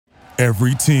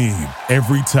Every team,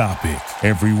 every topic,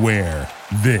 everywhere.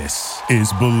 This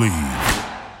is Believe.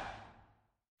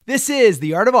 This is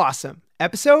The Art of Awesome,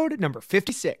 episode number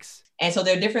 56. And so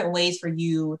there are different ways for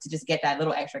you to just get that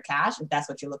little extra cash if that's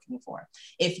what you're looking for.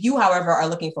 If you, however, are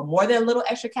looking for more than a little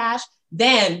extra cash,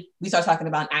 then we start talking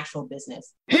about an actual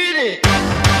business. Hit it!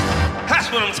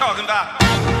 That's what I'm talking about.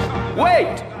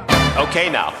 Wait!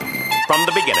 Okay, now, from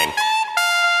the beginning.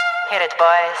 Hit it,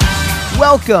 boys.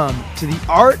 Welcome to The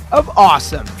Art of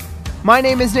Awesome. My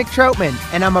name is Nick Troutman,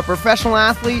 and I'm a professional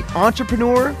athlete,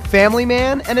 entrepreneur, family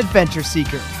man, and adventure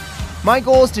seeker. My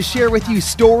goal is to share with you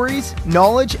stories,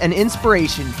 knowledge, and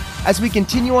inspiration as we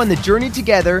continue on the journey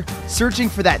together, searching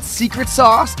for that secret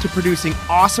sauce to producing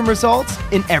awesome results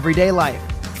in everyday life.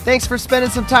 Thanks for spending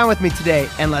some time with me today,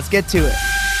 and let's get to it.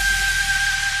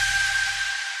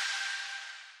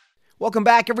 Welcome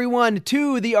back, everyone,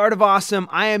 to The Art of Awesome.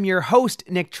 I am your host,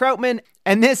 Nick Troutman,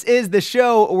 and this is the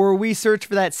show where we search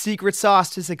for that secret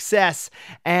sauce to success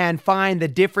and find the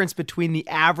difference between the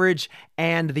average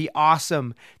and the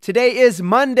awesome. Today is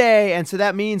Monday, and so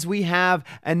that means we have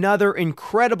another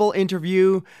incredible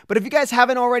interview. But if you guys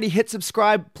haven't already hit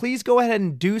subscribe, please go ahead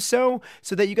and do so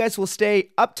that you guys will stay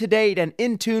up to date and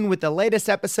in tune with the latest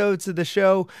episodes of the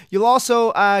show. You'll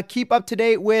also keep up to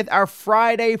date with our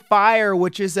Friday Fire,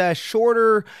 which is a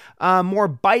shorter, more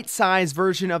bite-sized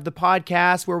version of the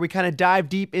podcast where we kind of dive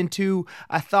deep into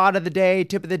a thought of the day,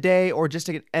 tip of the day, or just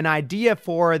an idea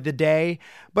for the day.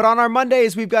 But on our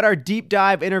Mondays, we've got our deep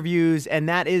dive interviews, and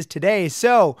that is today.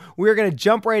 So we're going to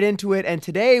jump right into it. And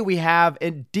today we have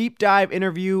a deep dive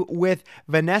interview with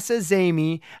Vanessa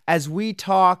Zamy as we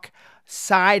talk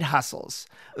side hustles.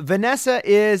 Vanessa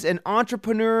is an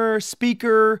entrepreneur,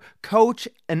 speaker, coach,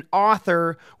 and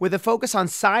author with a focus on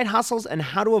side hustles and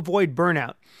how to avoid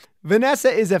burnout. Vanessa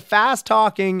is a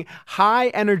fast-talking,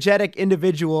 high-energetic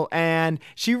individual, and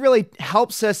she really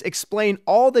helps us explain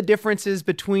all the differences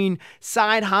between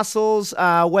side hustles,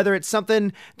 whether it's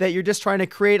something that you're just trying to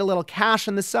create a little cash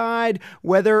on the side,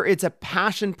 whether it's a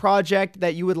passion project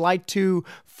that you would like to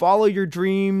follow your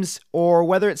dreams, or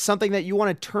whether it's something that you want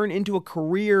to turn into a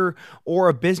career or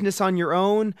a business on your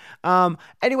own.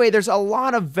 Anyway, there's a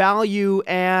lot of value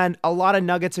and a lot of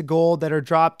nuggets of gold that are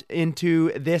dropped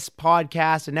into this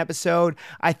podcast and episode.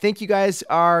 I think you guys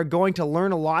are going to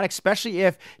learn a lot, especially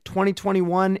if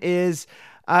 2021 is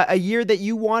a year that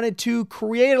you wanted to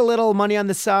create a little money on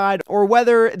the side, or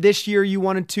whether this year you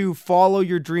wanted to follow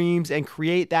your dreams and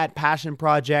create that passion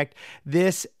project.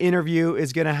 This interview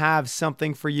is going to have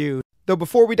something for you. Though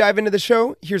before we dive into the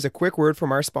show, here's a quick word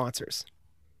from our sponsors.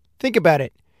 Think about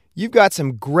it. You've got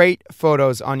some great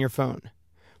photos on your phone,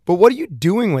 but what are you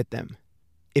doing with them?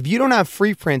 If you don't have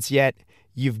Free Prints yet,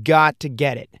 you've got to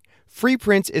get it. Free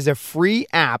Prints is a free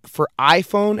app for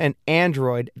iPhone and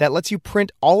Android that lets you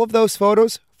print all of those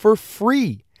photos for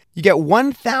free. You get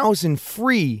 1,000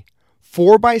 free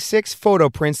 4x6 photo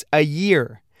prints a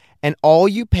year, and all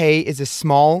you pay is a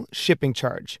small shipping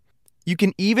charge. You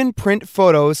can even print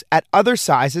photos at other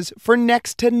sizes for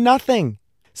next to nothing.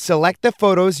 Select the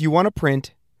photos you want to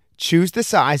print, choose the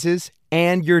sizes,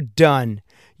 and you're done.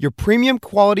 Your premium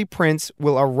quality prints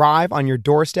will arrive on your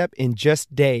doorstep in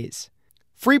just days.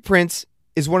 Free Prints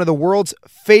is one of the world's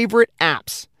favorite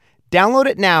apps. Download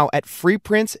it now at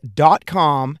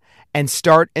freeprints.com and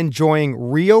start enjoying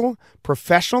real,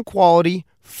 professional quality,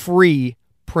 free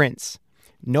prints.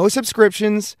 No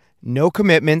subscriptions, no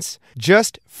commitments,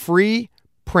 just free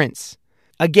prints.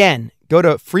 Again, go to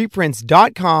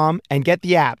freeprints.com and get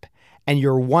the app and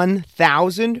your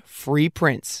 1,000 free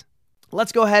prints.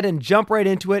 Let's go ahead and jump right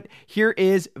into it. Here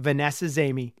is Vanessa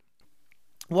Zamy.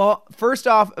 Well, first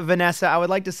off, Vanessa, I would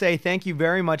like to say thank you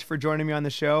very much for joining me on the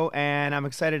show, and I'm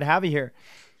excited to have you here.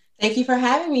 Thank you for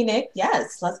having me, Nick.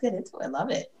 Yes, let's get into it.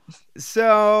 Love it.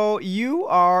 So you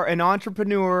are an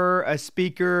entrepreneur, a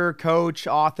speaker, coach,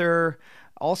 author,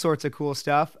 all sorts of cool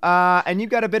stuff. And you've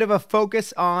got a bit of a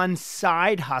focus on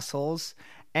side hustles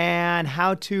and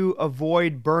how to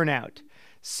avoid burnout.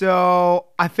 So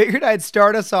I figured I'd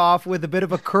start us off with a bit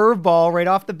of a curveball right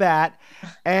off the bat.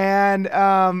 And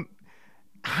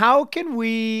how can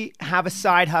we have a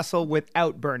side hustle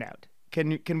without burnout?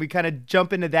 Can we kind of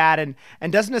jump into that? And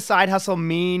doesn't a side hustle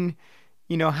mean,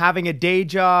 having a day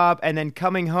job and then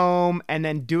coming home and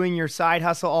then doing your side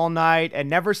hustle all night and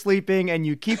never sleeping, and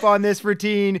you keep on this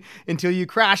routine until you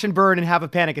crash and burn and have a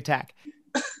panic attack?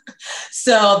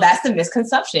 So that's the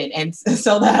misconception. And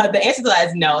so the answer to that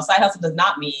is no. Side hustle does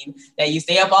not mean that you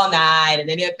stay up all night and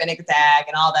then you have a panic attack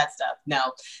and all that stuff. No.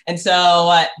 And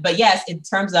so, but yes, in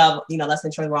terms of, let's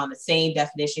ensure we're on the same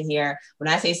definition here. When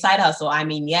I say side hustle, I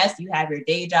mean, yes, you have your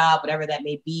day job, whatever that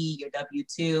may be, your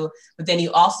W-2, but then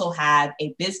you also have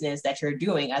a business that you're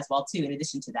doing as well too, in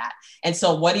addition to that. And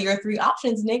so what are your 3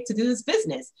 options, Nick, to do this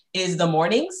business? It is the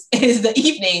mornings, it is the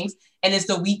evenings, and it's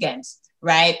the weekends.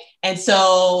 Right. And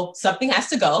so something has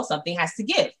to go, something has to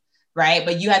give. Right.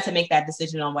 But you had to make that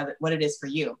decision on what it is for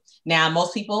you. Now,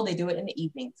 most people, they do it in the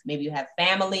evenings. Maybe you have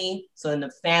family. So in the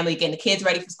family, getting the kids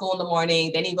ready for school in the morning,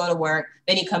 then you go to work,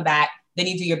 then you come back, then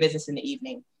you do your business in the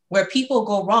evening. Where people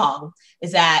go wrong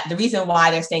is that the reason why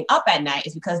they're staying up at night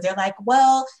is because they're like,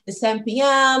 well, it's 7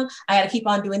 p.m. I got to keep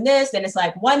on doing this. Then it's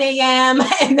like 1 a.m.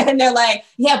 And then they're like,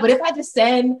 yeah, but if I just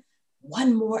send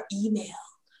one more email,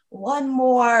 one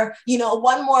more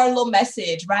little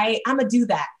message, right? I'm going to do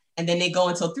that. And then they go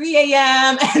until 3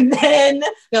 a.m. and then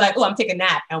they're like, oh, I'm taking a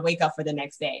nap and wake up for the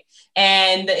next day.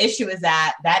 And the issue is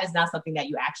that is not something that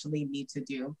you actually need to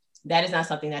do. That is not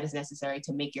something that is necessary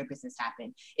to make your business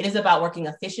happen. It is about working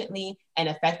efficiently and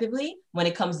effectively when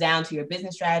it comes down to your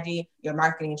business strategy, your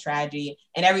marketing strategy,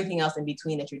 and everything else in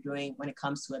between that you're doing when it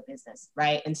comes to a business,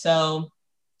 right? And so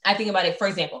I think about it, for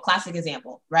example, classic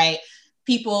example, right?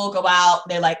 People go out,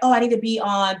 they're like, oh, I need to be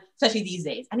on, especially these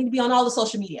days, I need to be on all the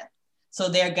social media. So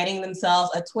they're getting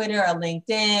themselves a Twitter, a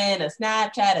LinkedIn, a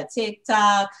Snapchat, a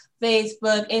TikTok,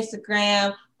 Facebook,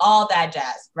 Instagram, all that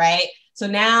jazz, right? So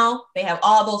now they have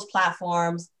all those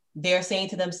platforms. They're saying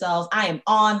to themselves, I am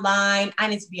online. I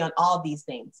need to be on all these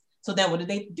things. So then what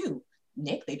do?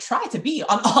 Nick, they try to be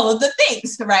on all of the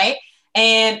things, right?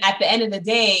 And at the end of the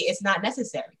day, it's not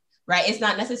necessary, right? It's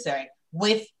not necessary.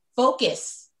 With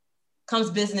focus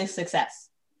comes business success.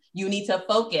 You need to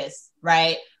focus,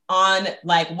 right, on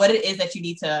like what it is that you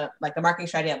need to, like the marketing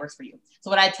strategy that works for you. So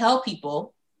what I tell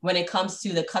people when it comes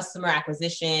to the customer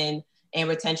acquisition and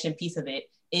retention piece of it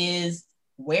is,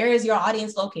 where is your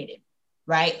audience located,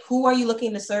 right? Who are you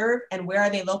looking to serve and where are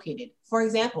they located? For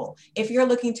example, if you're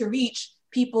looking to reach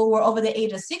people who are over the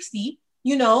age of 60,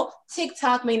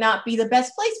 TikTok may not be the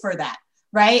best place for that.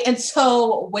 Right. And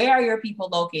so where are your people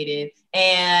located?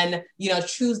 And,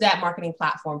 choose that marketing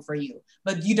platform for you.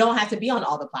 But you don't have to be on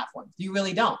all the platforms. You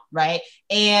really don't. Right.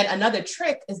 And another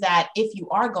trick is that if you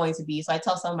are going to be, so I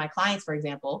tell some of my clients, for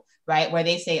example, right, where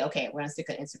they say, okay, we're going to stick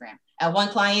on Instagram. At one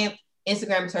client,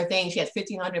 Instagram is her thing. She has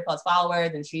 1,500 plus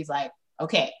followers. And she's like,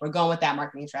 okay, we're going with that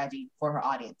marketing strategy for her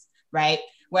audience. Right.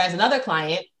 Whereas another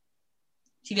client,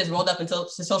 she just rolled up into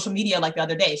social media like the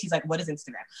other day. She's like, what is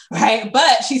Instagram? Right.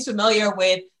 But she's familiar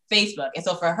with Facebook. And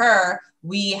so for her,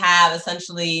 we have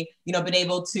essentially, been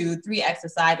able to 3x the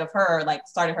size of her, like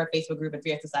started her Facebook group and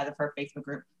 3x the size of her Facebook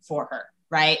group for her.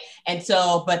 Right. And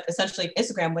so, but essentially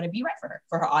Instagram wouldn't be right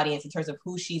for her audience in terms of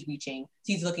who she's reaching.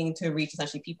 She's looking to reach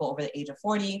essentially people over the age of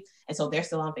 40. And so they're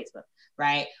still on Facebook.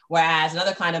 Right. Whereas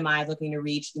another client of mine is looking to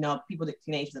reach, people between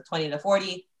the ages of 20 to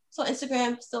 40. So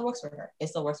Instagram still works for her. It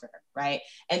still works for her, right?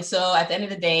 And so at the end of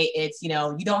the day, it's, you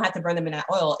don't have to burn them in that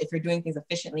oil if you're doing things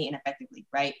efficiently and effectively,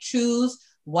 right? Choose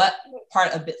what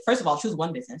part of it. First of all, choose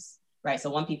one business, right? So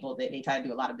one people, they try to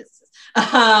do a lot of businesses.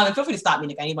 And feel free to stop me,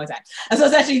 Nick, I need more time. And so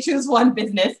essentially choose one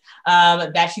business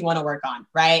that you want to work on,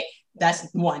 right? That's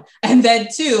one. And then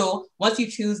 2, once you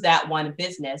choose that one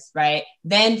business, right?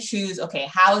 Then choose, okay,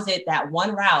 how is it that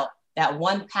one route, that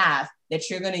one path that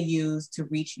you're going to use to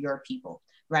reach your people?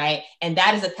 Right. And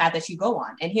that is a path that you go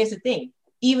on. And here's the thing,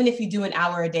 even if you do an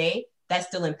hour a day, that's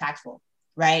still impactful,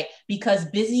 right? Because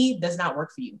busy does not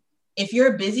work for you. If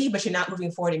you're busy, but you're not moving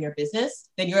forward in your business,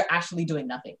 then you're actually doing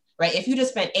nothing, right? If you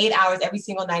just spent 8 hours every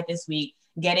single night this week,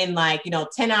 getting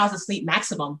 10 hours of sleep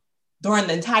maximum during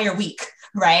the entire week,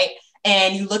 right?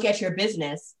 And you look at your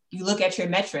business, you look at your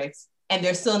metrics, and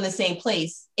they're still in the same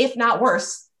place, if not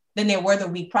worse than they were the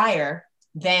week prior,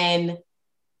 then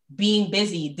being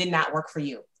busy did not work for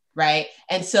you, right?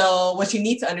 And so what you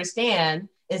need to understand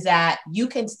is that you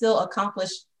can still accomplish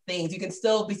things. You can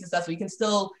still be successful. You can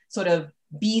still sort of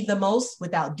be the most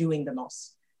without doing the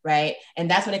most, right? And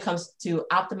that's when it comes to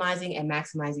optimizing and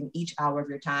maximizing each hour of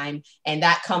your time. And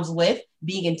that comes with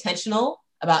being intentional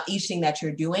about each thing that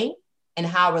you're doing and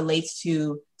how it relates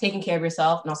to taking care of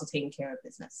yourself and also taking care of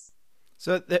business.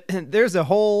 So there's a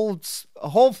whole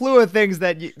slew of things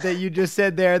that you just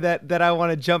said there that I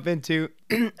want to jump into.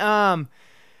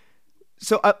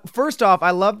 So first off,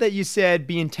 I love that you said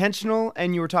be intentional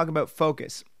and you were talking about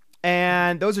focus.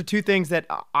 And those are 2 things that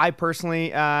I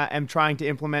personally am trying to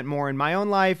implement more in my own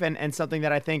life and something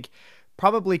that I think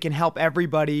probably can help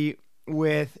everybody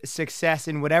with success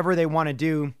in whatever they want to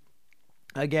do.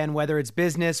 Again, whether it's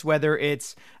business, whether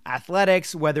it's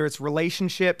athletics, whether it's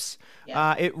relationships,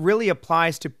 it really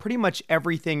applies to pretty much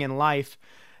everything in life.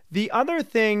 The other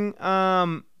thing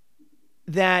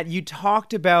that you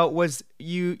talked about was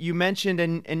you mentioned,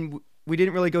 and we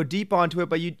didn't really go deep onto it,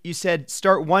 but you said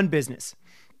start one business.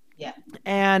 Yeah.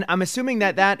 And I'm assuming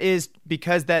that is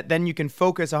because that then you can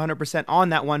focus 100% on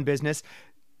that one business.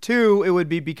 Two, it would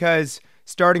be because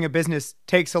starting a business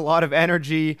takes a lot of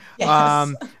energy,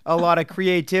 Yes. a lot of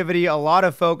creativity, a lot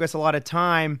of focus, a lot of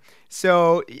time.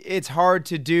 So it's hard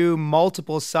to do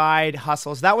multiple side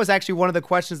hustles. That was actually one of the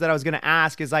questions that I was going to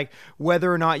ask, is like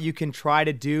whether or not you can try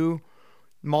to do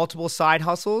multiple side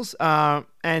hustles.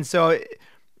 And so it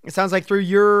sounds like through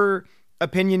your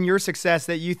opinion, your success,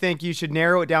 that you think you should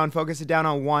narrow it down, focus it down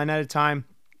on one at a time.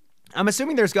 I'm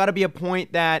assuming there's got to be a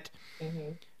point that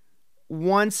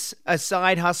once a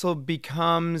side hustle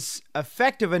becomes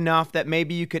effective enough that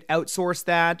maybe you could outsource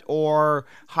that or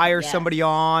hire somebody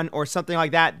on or something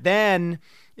like that, then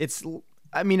it's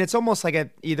almost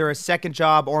like either a second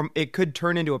job, or it could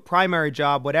turn into a primary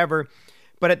job, whatever.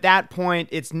 But at that point,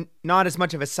 it's not as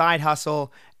much of a side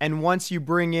hustle. And once you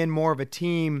bring in more of a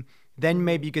team, then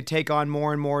maybe you could take on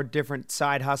more and more different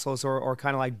side hustles or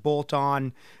kind of like bolt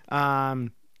on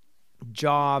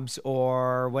jobs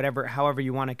or whatever, however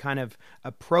you want to kind of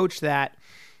approach that.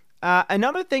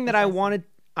 Another thing that I wanted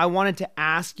to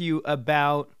ask you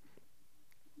about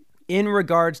in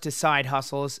regards to side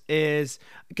hustles is,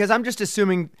 because I'm just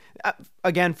assuming,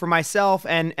 again, for myself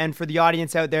and for the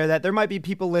audience out there, that there might be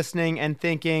people listening and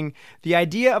thinking the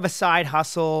idea of a side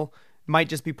hustle might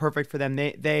just be perfect for them.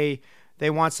 They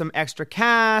want some extra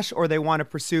cash, or they want to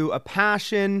pursue a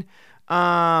passion.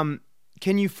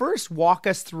 Can you first walk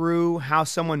us through how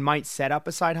someone might set up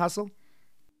a side hustle?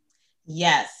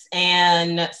 Yes.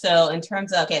 And so in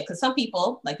terms of, because some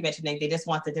people, like you mentioned, Nick, they just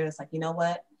want to do this, like, you know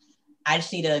what? I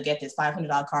just need to get this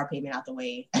 $500 car payment out the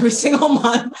way every single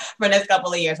month for the next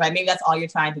couple of years, right? Maybe that's all you're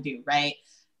trying to do, right?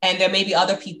 And there may be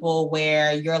other people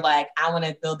where you're like, I want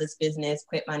to build this business,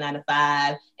 quit my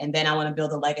 9-to-5, and then I want to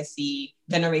build a legacy,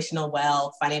 generational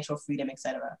wealth, financial freedom,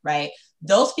 etc. Right?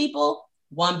 Those people,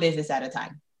 one business at a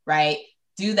time, right?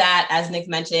 Do that, as Nick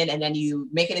mentioned, and then you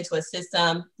make it into a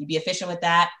system. You be efficient with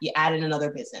that. You add in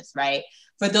another business, right?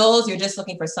 For those, you're just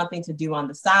looking for something to do on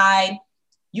the side.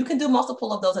 You can do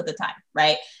multiple of those at the time,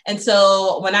 right? And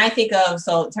so when I think of,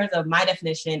 in terms of my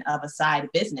definition of a side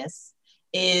business,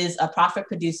 is a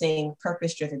profit-producing,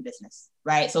 purpose-driven business,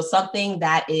 right? So something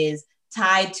that is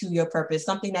tied to your purpose,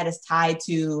 something that is tied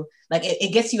to, like,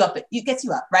 it gets you up,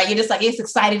 right? You're just like, it's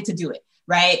excited to do it,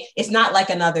 right? It's not like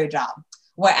another job.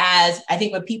 Whereas I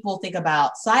think when people think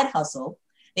about side hustle,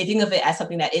 they think of it as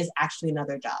something that is actually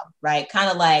another job, right? Kind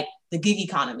of like the gig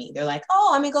economy. They're like,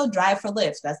 oh, I'm gonna go drive for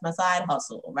Lyft. That's my side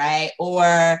hustle, right?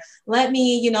 Or let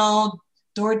me,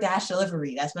 DoorDash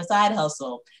delivery. That's my side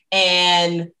hustle.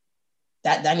 And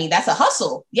that's a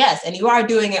hustle. Yes. And you are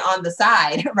doing it on the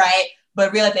side, right?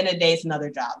 But really at the end of the day, it's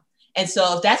another job. And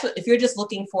so if you're just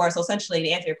looking for, so essentially to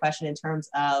answer your question in terms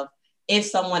of if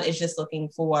someone is just looking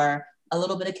for a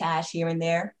little bit of cash here and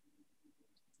there,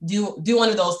 do one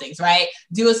of those things, right?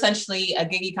 Do essentially a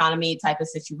gig economy type of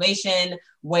situation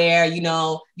where, you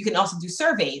can also do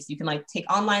surveys. You can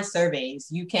take online surveys.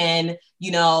 You can,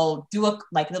 do a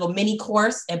little mini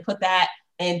course and put that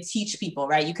and teach people,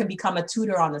 right? You can become a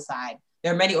tutor on the side.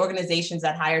 There are many organizations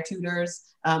that hire tutors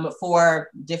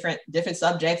for different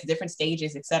subjects, different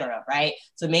stages, et cetera, right?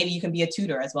 So maybe you can be a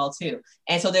tutor as well too.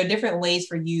 And so there are different ways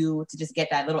for you to just get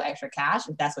that little extra cash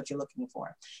if that's what you're looking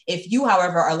for. If you,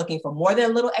 however, are looking for more than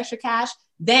a little extra cash,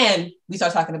 then we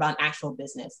start talking about an actual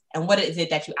business. And what is it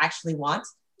that you actually want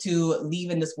to leave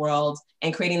in this world,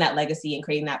 and creating that legacy and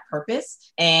creating that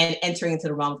purpose and entering into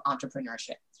the realm of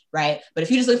entrepreneurship, right? But if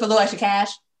you're just looking for a little extra cash,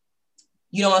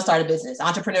 you don't want to start a business.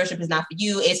 Entrepreneurship is not for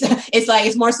you. It's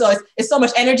so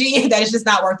much energy that it's just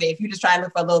not worth it. If you just try and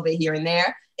look for a little bit here and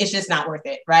there, it's just not worth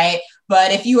it, right?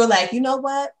 But if you were like, you know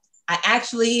what, I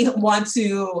actually want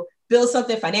to build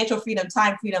something, financial freedom,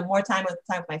 more time with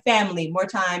my family, more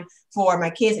time for my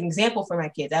kids, an example for my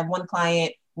kids. I have one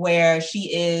client where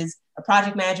she is a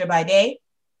project manager by day,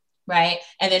 right?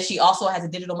 And then she also has a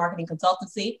digital marketing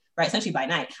consultancy, right? Essentially by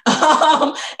night.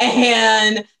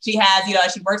 And she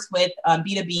has, she works with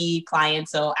B2B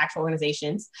clients, so actual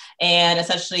organizations. And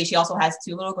essentially she also has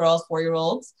 2 little girls,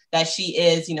 4-year-olds that she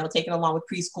is, taking along with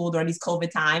preschool during these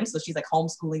COVID times. So she's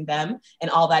homeschooling them and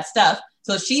all that stuff.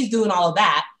 So she's doing all of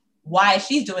that. Why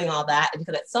she's doing all that is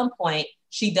because at some point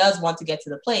she does want to get to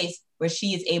the place where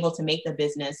she is able to make the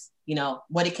business,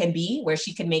 what it can be, where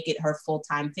she can make it her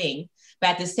full-time thing.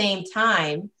 But at the same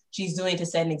time, she's doing to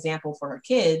set an example for her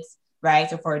kids right?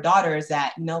 So for our daughters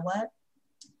that, you know what?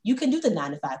 You can do the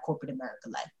 9-to-5 corporate America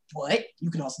life, but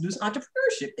you can also do this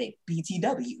entrepreneurship thing,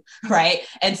 BTW, right?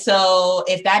 And so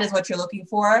if that is what you're looking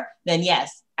for, then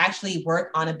yes, actually work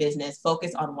on a business,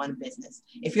 focus on one business.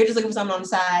 If you're just looking for something on the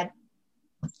side,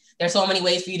 there's so many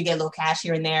ways for you to get a little cash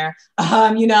here and there.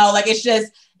 You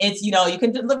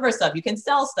can deliver stuff, you can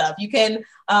sell stuff, you can,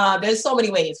 there's so many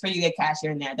ways for you to get cash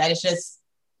here and there. That is just,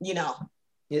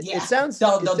 It sounds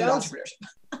don't do entrepreneurship.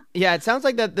 Yeah, it sounds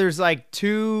like that there's like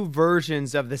two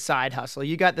versions of the side hustle.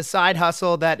 You got the side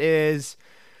hustle that is,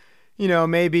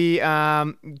 maybe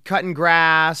cutting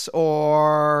grass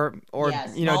or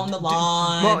mowing the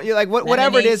lawn,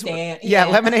 whatever it is. Stand.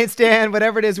 Lemonade stand,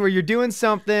 whatever it is, where you're doing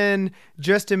something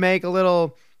just to make a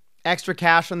little extra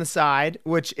cash on the side,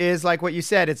 which is like what you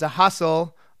said, it's a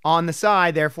hustle on the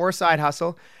side, therefore a side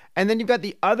hustle. And then you've got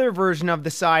the other version of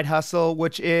the side hustle,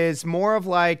 which is more of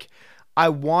like, I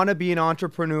want to be an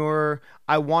entrepreneur.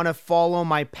 I want to follow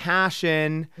my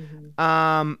passion.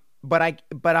 But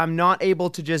I'm not able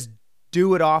to just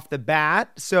do it off the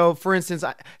bat. So for instance,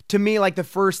 to me, like the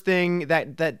first thing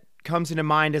that comes into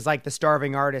mind is like the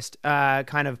starving artist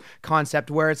kind of concept,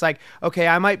 where it's like, okay,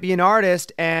 I might be an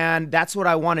artist and that's what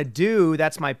I want to do.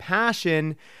 That's my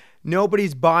passion.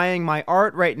 Nobody's buying my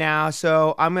art right now,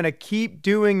 so I'm going to keep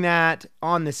doing that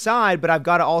on the side, but I've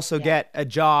got to also get a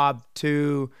job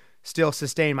to still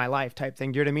sustain my life type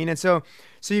thing. Do you know what I mean? And so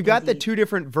you've got the two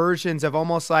different versions of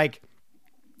almost like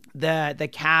the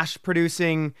cash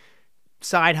producing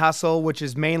side hustle, which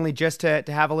is mainly just to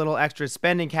have a little extra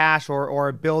spending cash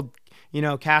or build,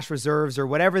 cash reserves or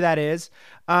whatever that is.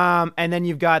 And then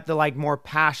you've got the like more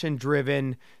passion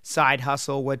driven side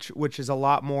hustle, which is a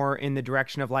lot more in the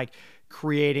direction of like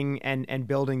creating and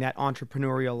building that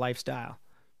entrepreneurial lifestyle.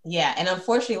 Yeah. And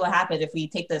unfortunately what happens if we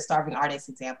take the starving artist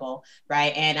example,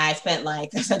 right? And I spent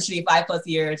like essentially 5+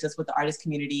 years just with the artist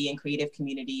community and creative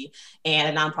community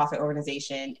and a nonprofit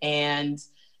organization. And,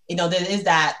 there is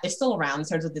that, it's still around in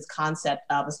terms of this concept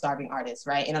of a starving artist,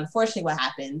 right? And unfortunately what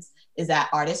happens is that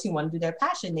artists who want to do their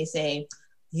passion, they say,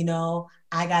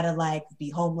 I gotta like be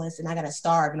homeless and I gotta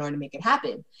starve in order to make it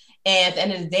happen. And at the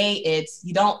end of the day,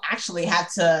 you don't actually have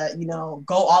to,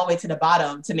 go all the way to the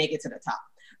bottom to make it to the top.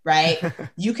 Right?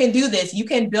 You can do this. You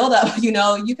can build up, you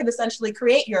can essentially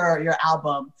create your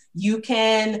album. You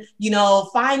can,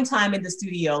 find time in the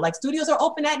studio. Like studios are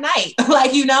open at night.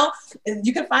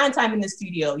 You can find time in the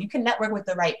studio. You can network with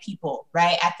the right people,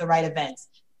 right? At the right events.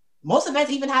 Most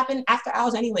events even happen after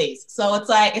hours anyways. So it's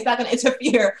like, it's not going to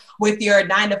interfere with your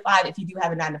 9-to-5 if you do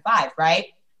have a 9-to-5, right?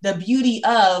 The beauty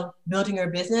of building your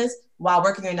business while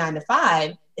working your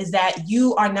 9-to-5 is that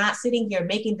you are not sitting here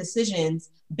making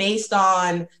decisions based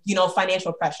on,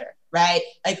 financial pressure, right?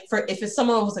 Like if it's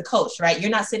someone who's a coach, right? You're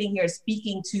not sitting here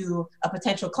speaking to a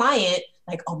potential client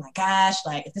like, oh my gosh,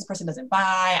 like if this person doesn't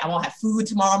buy, I won't have food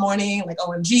tomorrow morning, like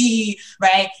OMG,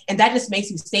 right? And that just makes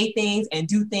you say things and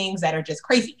do things that are just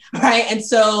crazy, right? And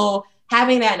so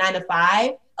having that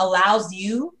 9-to-5 allows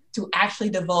you to actually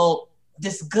devote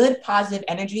this good positive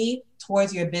energy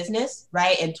towards your business,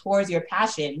 right? And towards your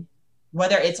passion,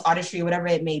 whether it's artistry, whatever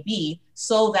it may be,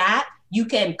 so that you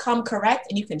can come correct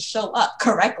and you can show up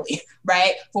correctly,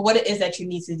 right? For what it is that you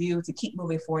need to do to keep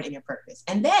moving forward in your purpose.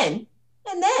 And then,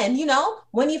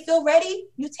 when you feel ready,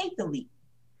 you take the leap.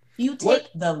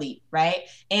 The leap, right?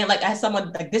 And like I had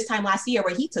someone like this time last year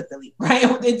where he took the leap, right?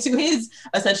 Into his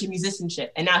essentially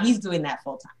musicianship. And now he's doing that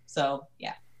full time. So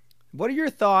yeah. What are your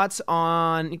thoughts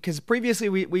on, because previously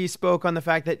we spoke on the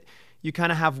fact that you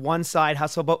kind of have one side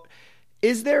hustle, but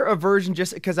is there a version,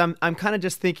 just because I'm kind of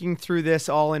just thinking through this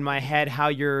all in my head, how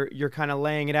you're kind of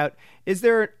laying it out. Is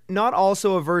there not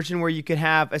also a version where you could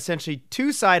have essentially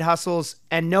two side hustles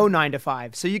and no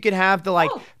 9-to-5? So you could have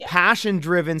the passion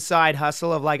driven side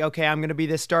hustle of like, okay, I'm going to be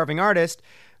this starving artist,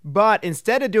 but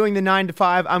instead of doing the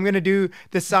 9-to-5, I'm going to do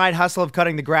the side hustle of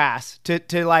cutting the grass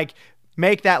to like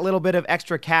make that little bit of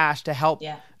extra cash to help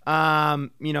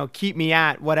keep me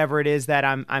at whatever it is that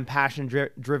I'm passion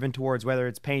driven towards, whether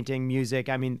it's painting, music.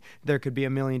 I mean, there could be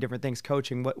a million different things,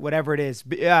 coaching, whatever it is,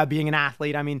 being an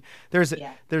athlete. I mean, there's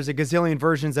a gazillion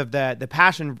versions of the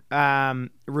passion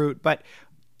route, but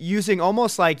using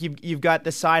almost like you've got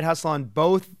the side hustle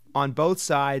on both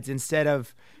sides instead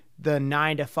of the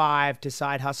 9-to-5 to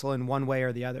side hustle in one way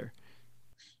or the other.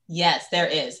 Yes, there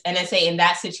is. And I say in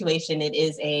that situation, in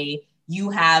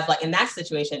that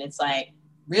situation, it's like,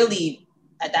 really,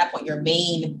 at that point, your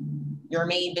main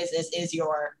business is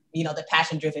your, the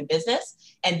passion driven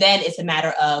business. And then it's a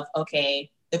matter of, okay,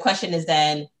 the question is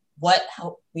then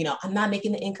I'm not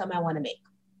making the income I want to make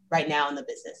right now in the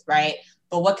business, right?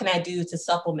 But what can I do to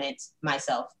supplement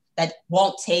myself that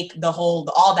won't take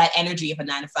all that energy of a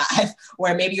 9 to 5,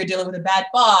 where maybe you're dealing with a bad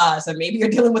boss, or maybe you're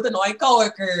dealing with annoying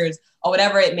coworkers, or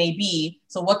whatever it may be.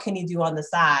 So what can you do on the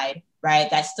side, right?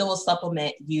 That still will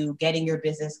supplement you getting your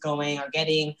business going, or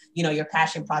getting, your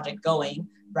passion project going,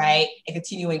 right? And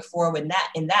continuing forward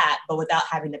in that, but without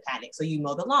having to panic. So you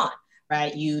mow the lawn,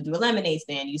 right? You do a lemonade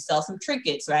stand, you sell some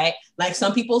trinkets, right? Like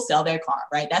some people sell their car,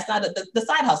 right? That's not the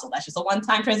side hustle. That's just a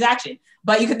one-time transaction.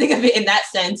 But you can think of it in that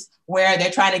sense where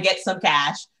they're trying to get some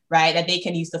cash, right? That they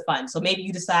can use to fund. So maybe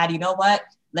you decide, you know what?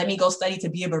 Let me go study to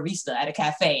be a barista at a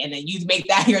cafe. And then you make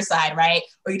that your side, right?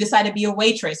 Or you decide to be a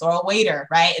waitress or a waiter,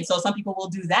 right? And so some people will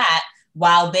do that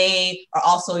while they are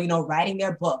also, writing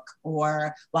their book,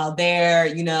 or while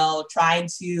they're, trying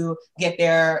to get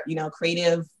their,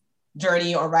 creative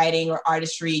journey or writing or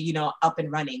artistry, up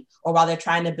and running, or while they're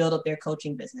trying to build up their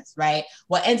coaching business, right?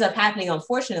 What ends up happening,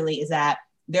 unfortunately, is that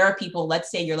there are people,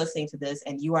 let's say you're listening to this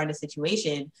and you are in a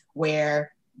situation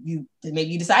where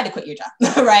maybe you decide to quit your job,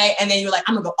 right? And then you're like,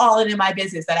 I'm gonna go all in my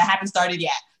business that I haven't started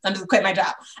yet. So I'm just gonna quit my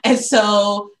job. And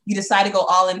so you decide to go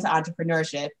all into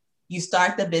entrepreneurship. You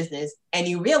start the business and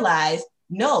you realize,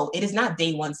 no, it is not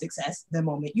day one success the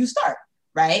moment you start.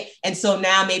 Right. And so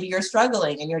now maybe you're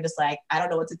struggling and you're just like, I don't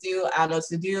know what to do. I don't know what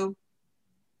to do.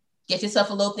 Get yourself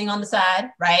a little thing on the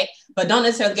side. Right. But don't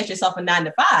necessarily get yourself a 9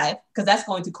 to 5, because that's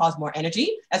going to cause more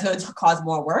energy. That's going to cause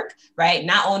more work. Right.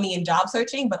 Not only in job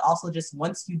searching, but also just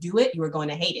once you do it, you are going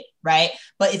to hate it. Right.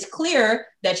 But it's clear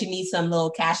that you need some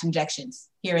little cash injections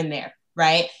here and there.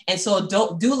 Right. And so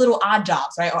don't do little odd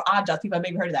jobs. Right. Or odd jobs. People have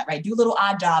maybe heard of that. Right. Do little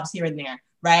odd jobs here and there.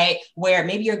 Right? Where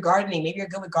maybe you're gardening, maybe you're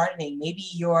good with gardening, maybe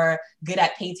you're good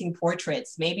at painting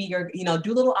portraits, maybe you're,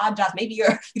 do little odd jobs, maybe you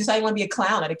decide you want to be a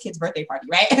clown at a kid's birthday party,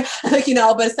 right?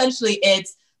 But essentially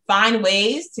it's find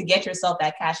ways to get yourself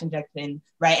that cash injection,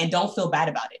 right? And don't feel bad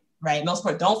about it, right? Most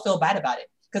part, don't feel bad about it.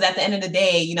 Because at the end of the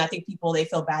day, I think people, they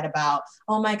feel bad about,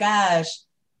 oh my gosh,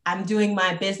 I'm doing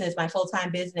my business, my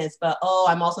full-time business, but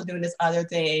I'm also doing this other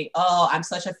thing. Oh, I'm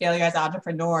such a failure as an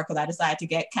entrepreneur because I decided to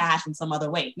get cash in some other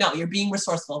way. No, you're being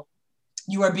resourceful.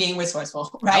 You are being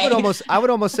resourceful, right? I would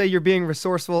almost say you're being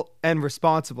resourceful and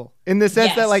responsible, in the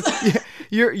sense that, like,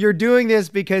 you're doing this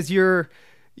because you're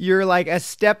like a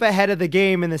step ahead of the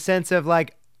game, in the sense of,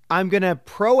 like, I'm gonna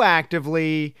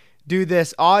proactively do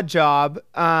this odd job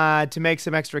to make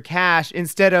some extra cash,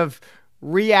 instead of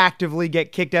reactively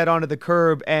get kicked out onto the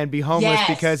curb and be homeless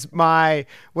because my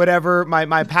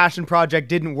passion project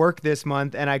didn't work this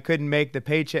month and I couldn't make the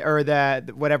paycheck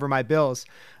or my bills.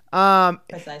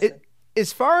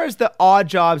 As far as the odd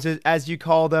jobs, as you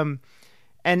call them,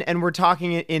 and we're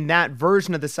talking in that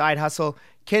version of the side hustle,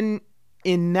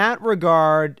 in that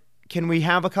regard, can we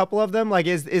have a couple of them? Like,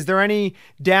 is there any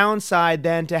downside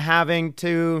then to having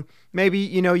to, maybe,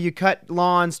 you cut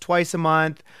lawns twice a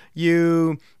month,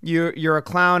 you're a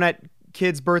clown at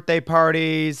kids' birthday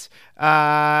parties,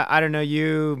 I don't know,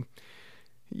 you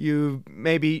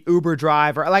maybe Uber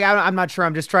drive, or like, I'm not sure.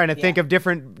 I'm just trying to think of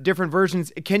different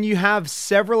versions. Can you have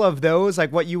several of those,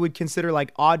 like what you would consider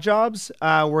like odd jobs,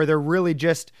 where they're really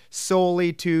just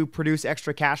solely to produce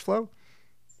extra cash flow?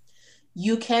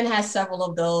 You can have several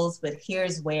of those, but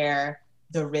here's where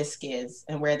the risk is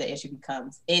and where the issue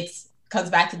becomes. Comes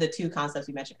back to the two concepts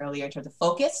we mentioned earlier in terms of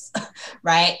focus,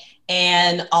 right?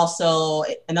 And also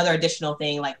another additional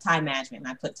thing like time management.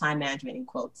 And I put time management in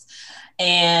quotes.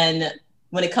 And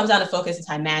when it comes down to focus and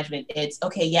time management, it's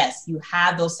okay, yes, you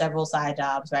have those several side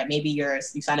jobs, right? Maybe you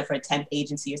sign up for a temp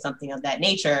agency or something of that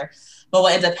nature. But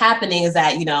what ends up happening is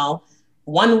that,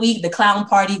 1 week the clown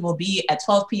party will be at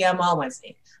 12 p.m. on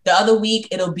Wednesday. The other week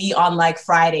it'll be on like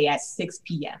Friday at 6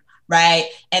 p.m. Right.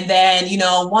 And then,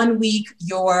 1 week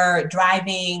you're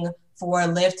driving for a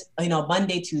Lyft,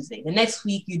 Monday, Tuesday. The next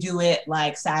week you do it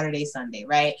like Saturday, Sunday.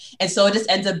 Right. And so it just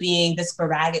ends up being this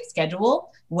sporadic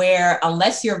schedule where,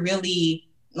 unless you're really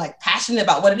like passionate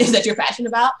about what it is that you're passionate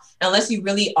about, unless you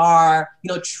really are,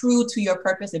 true to your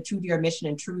purpose and true to your mission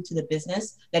and true to the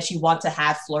business that you want to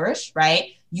have flourish,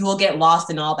 right, you will get lost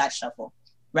in all that shuffle.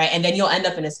 Right. And then you'll end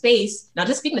up in a space. Now,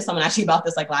 just speaking to someone actually about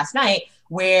this like last night,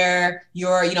 where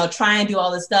you're, trying to do all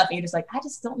this stuff and you're just like, I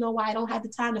just don't know why I don't have the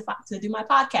time to do my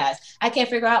podcast. I can't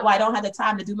figure out why I don't have the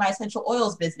time to do my essential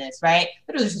oils business. Right.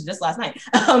 Literally just last night.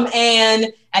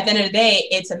 And at the end of the day,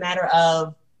 it's a matter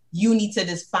of you need to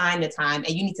just find the time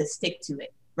and you need to stick to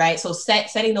it. Right. So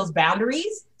setting those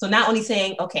boundaries. So not only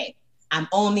saying, okay, I'm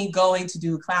only going to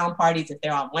do clown parties if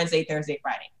they're on Wednesday, Thursday,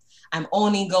 Friday. I'm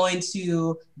only going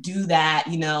to do that,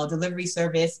 delivery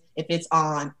service if it's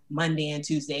on Monday and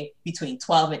Tuesday between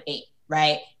 12 and 8,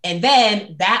 right? And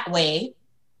then that way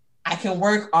I can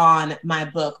work on my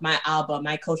book, my album,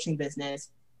 my coaching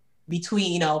business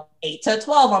between, 8 to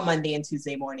 12 on Monday and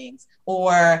Tuesday mornings,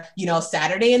 or,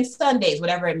 Saturday and Sundays,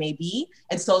 whatever it may be.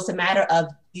 And so it's a matter of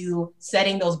you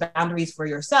setting those boundaries for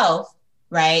yourself,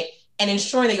 right? And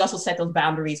ensuring that you also set those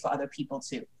boundaries for other people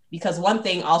too. Because one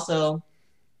thing also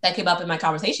that came up in my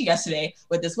conversation yesterday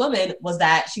with this woman was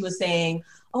that she was saying,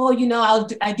 oh,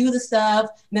 I do the stuff,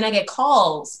 and then I get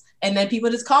calls, and then people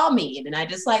just call me, and then I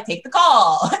just like take the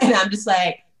call. And I'm just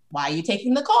like, why are you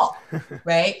taking the call?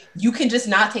 Right? You can just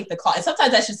not take the call. And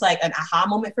sometimes that's just like an aha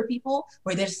moment for people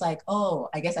where they're just like, oh,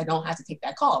 I guess I don't have to take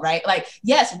that call, right? Like,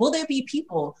 yes, will there be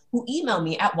people who email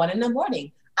me at 1 a.m?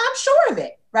 I'm sure of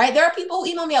it, right? There are people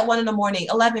who email me at 1 a.m,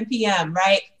 11 p.m,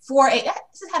 right? 4 a.m. I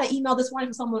just had an email this morning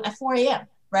from someone at 4 a.m,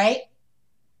 right?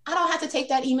 I don't have to take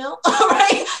that email,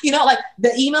 right? Like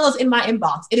the email is in my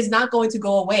inbox. It is not going to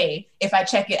go away if I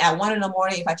check it at 1 a.m,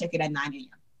 if I check it at 9 a.m,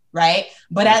 right?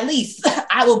 But at least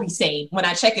I will be saved when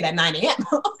I check it at 9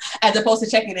 a.m. as opposed to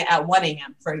checking it at 1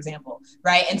 a.m, for example,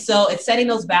 right? And so it's setting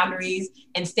those boundaries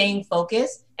and staying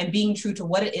focused and being true to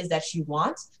what it is that you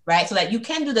want, right? So that you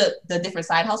can do the different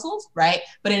side hustles, right?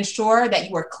 But ensure that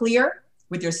you are clear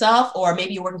with yourself, or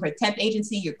maybe you're working for a temp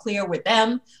agency, you're clear with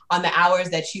them on the hours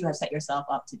that you have set yourself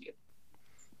up to do.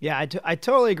 Yeah, I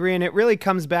totally agree. And it really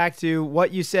comes back to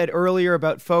what you said earlier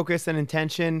about focus and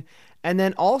intention. And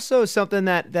then also something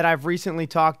that I've recently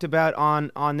talked about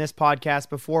on this podcast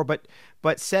before, but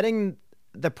setting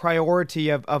the priority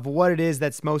of what it is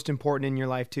that's most important in your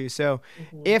life too. So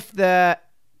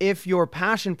if your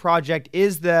passion project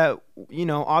is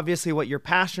obviously what you're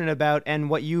passionate about and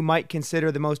what you might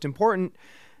consider the most important,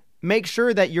 make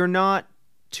sure that you're not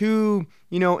too,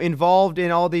 involved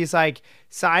in all these like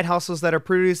side hustles that are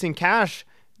producing cash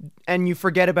and you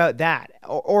forget about that,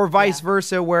 or vice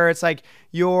versa, where it's like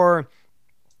you're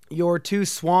too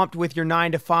swamped with your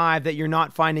 9 to 5 that you're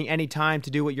not finding any time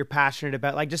to do what you're passionate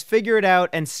about. Like, just figure it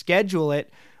out and schedule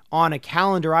it on a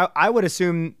calendar. I would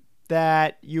assume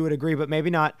that you would agree, but maybe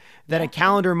not, that a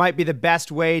calendar might be the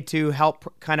best way to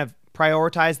help kind of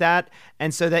prioritize that.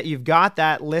 And so that you've got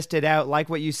that listed out, like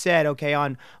what you said, okay,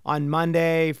 on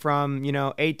Monday from,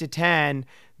 8 to 10,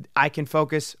 I can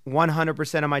focus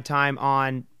 100% of my time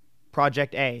on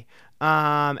project A,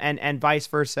 and vice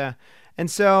versa. And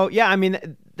so, yeah, I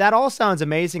mean, that all sounds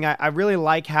amazing. I really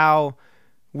like how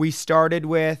we started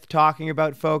with talking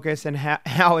about focus and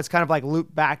how it's kind of like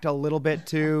looped back to a little bit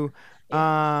to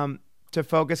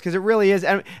focus, because it really is.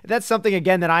 And that's something,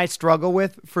 again, that I struggle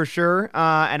with for sure.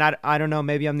 And I don't know,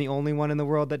 maybe I'm the only one in the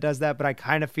world that does that, but I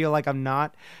kind of feel like I'm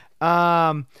not.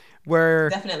 Where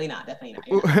Definitely not.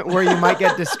 Where you might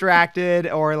get distracted,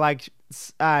 or like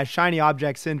shiny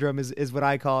object syndrome is what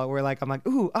I call it, where like I'm like,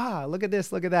 ooh, look at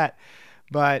this, look at that.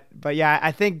 But yeah,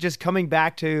 I think just coming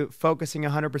back to focusing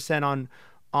 100%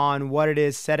 on what it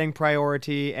is, setting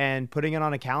priority and putting it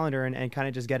on a calendar and kind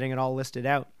of just getting it all listed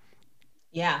out.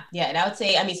 Yeah. And I would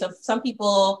say, so some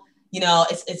people,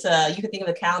 it's you could think of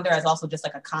the calendar as also just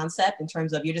like a concept in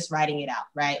terms of you're just writing it out,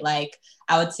 right? Like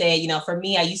I would say, for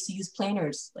me, I used to use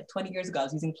planners. Like 20 years ago, I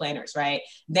was using planners, right?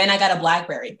 Then I got a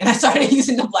BlackBerry and I started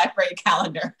using the BlackBerry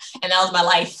calendar, and that was my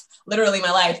life, literally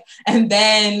my life. And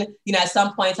then, at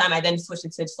some point in time, I then switched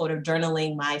into sort of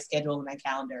journaling my schedule and my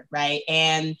calendar, right?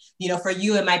 And, for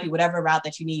you, it might be whatever route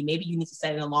that you need. Maybe you need to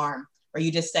set an alarm, or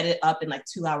you just set it up in like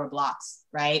 2-hour blocks,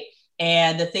 right?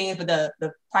 And the thing is, but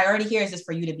the priority here is just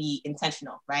for you to be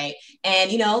intentional, right?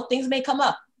 And, things may come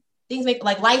up.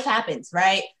 Like life happens,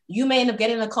 right? You may end up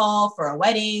getting a call for a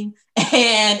wedding,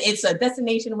 and it's a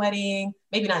destination wedding,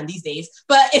 maybe not in these days,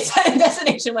 but it's a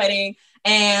destination wedding,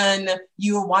 and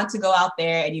you want to go out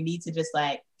there and you need to just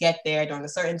like get there during a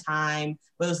certain time,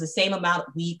 but it was the same amount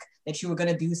of week that you were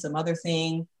going to do some other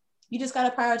thing. You just got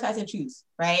to prioritize and choose,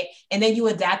 right? And then you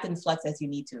adapt and flex as you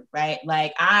need to, right?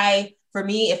 Like for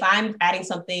me, if I'm adding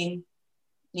something,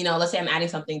 let's say I'm adding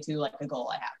something to like a goal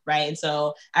I have, right? And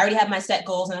so I already have my set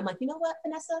goals, and I'm like, you know what,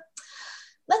 Vanessa,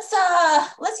 let's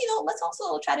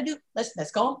also try to do, let's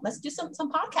do some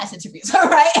podcast interviews, all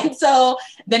right? And so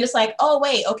then it's like, oh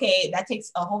wait, okay, that takes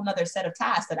a whole nother set of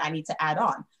tasks that I need to add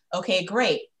on. Okay,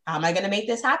 great. How am I going to make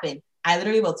this happen? I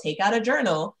literally will take out a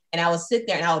journal, and I will sit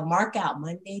there and I would mark out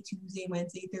Monday, Tuesday,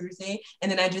 Wednesday, Thursday. And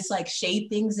then I just like shade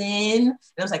things in. And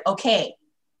I was like, okay,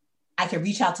 I can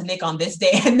reach out to Nick on this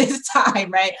day and this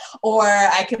time, right? Or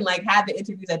I can like have the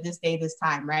interviews at this day, this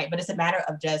time, right? But it's a matter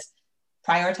of just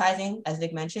prioritizing, as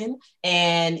Nick mentioned,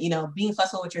 and, being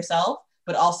flexible with yourself,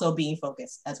 but also being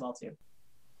focused as well too.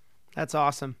 That's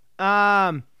awesome.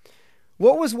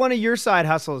 What was one of your side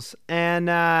hustles? And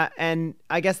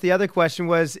I guess the other question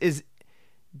was,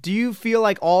 do you feel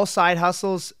like all side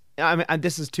hustles, I mean,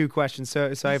 this is two questions,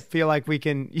 so I feel like we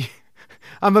can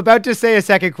I'm about to say a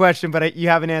second question, but you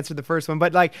haven't answered the first one.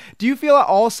 But like, do you feel that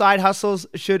all side hustles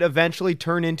should eventually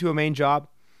turn into a main job?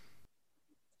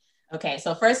 Okay,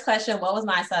 so first question, what was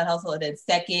my side hustle? And then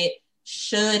second,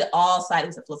 it's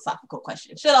a philosophical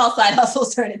question. Should all side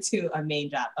hustles turn into a main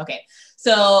job? Okay,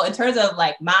 so in terms of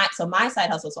like my side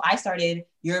hustle, so I started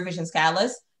Eurovision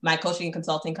Catalyst, my coaching and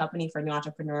consulting company for new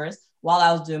entrepreneurs, while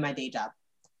I was doing my day job,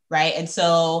 right? And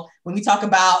so when we talk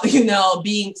about,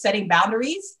 setting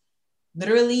boundaries,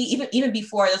 literally even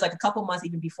before, there's like a couple months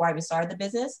even before I even started the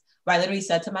business, where I literally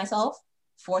said to myself,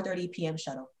 4:30 p.m.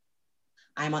 shuttle.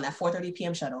 I'm on that 4:30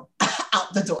 p.m. shuttle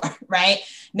out the door, right?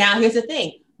 Now, here's the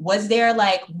thing. Was there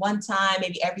like one time,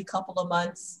 maybe every couple of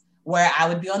months, where I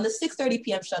would be on the 6:30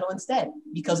 p.m. shuttle instead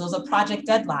because it was a project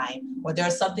deadline or there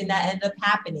was something that ended up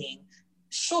happening?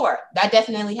 Sure, that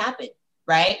definitely happened,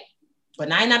 right? But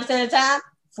 99% of the time,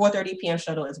 4:30 p.m.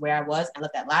 shuttle is where I was. I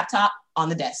left that laptop on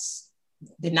the desk.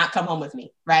 Did not come home with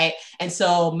me, right? And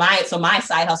so my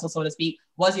side hustle, so to speak,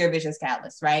 was Eurovision's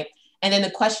Catalyst, right? And then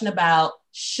the question about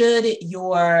should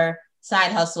every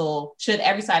side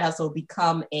hustle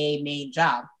become a main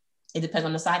job? It depends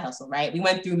on the side hustle, right? We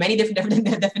went through many different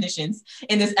definitions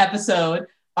in this episode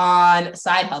on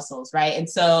side hustles, right? And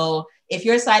so if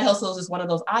your side hustle is one of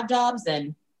those odd jobs,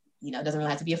 then it doesn't really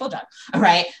have to be a full job,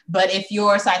 right? But if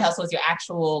your side hustle is your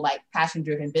actual like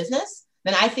passion-driven business,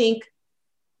 then I think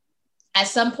at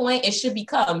some point it should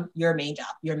become your main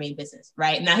job, your main business,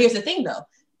 right? Now, here's the thing though.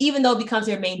 Even though it becomes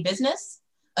your main business,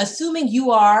 assuming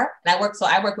you are, and I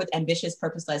work with ambitious,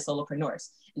 purpose-led solopreneurs.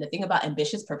 And the thing about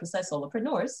ambitious, purpose-led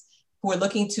solopreneurs who are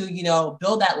looking to,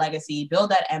 build that legacy,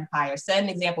 build that empire, set an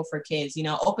example for kids,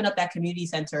 open up that community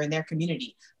center in their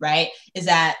community, right? Is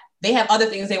that they have other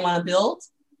things they want to build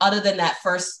other than that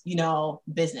first,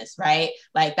 business, right?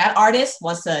 Like that artist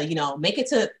wants to, make it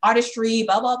to artistry,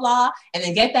 blah, blah, blah, and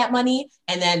then get that money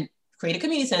and then create a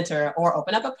community center or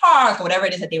open up a park or whatever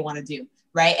it is that they want to do.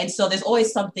 Right. And so there's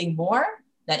always something more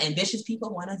that ambitious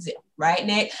people want to do. Right,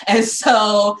 Nick? And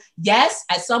so, yes,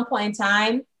 at some point in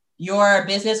time, your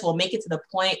business will make it to the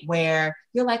point where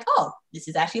you're like, oh, this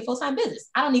is actually a full-time business.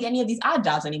 I don't need any of these odd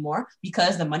jobs anymore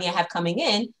because the money I have coming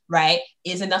in, right,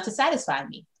 is enough to satisfy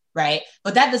me. Right.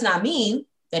 But that does not mean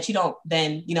that you don't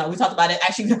then, we talked about it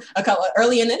actually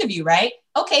early in the interview. Right.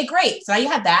 OK, great. So now you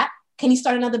have that. Can you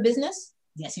start another business?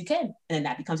 Yes, you can. And then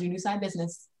that becomes your new side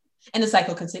business. And the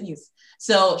cycle continues.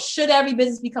 So should every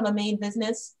business become a main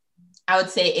business? I would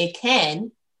say it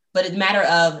can, but it's a matter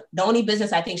of the only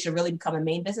business I think should really become a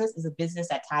main business is a business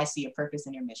that ties to your purpose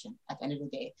and your mission at the end of the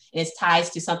day. And it's ties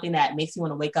to something that makes you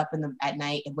want to wake up at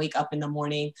night and wake up in the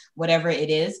morning, whatever it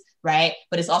is, right?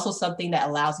 But it's also something that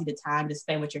allows you the time to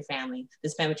spend with your family, to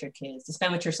spend with your kids, to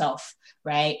spend with yourself,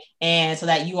 right? And so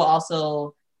that you are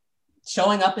also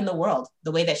showing up in the world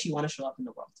the way that you want to show up in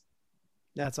the world.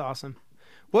 That's awesome.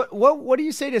 What do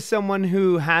you say to someone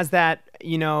who has that,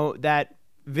 that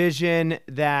vision,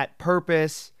 that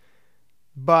purpose,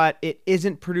 but it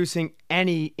isn't producing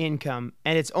any income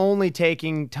and it's only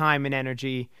taking time and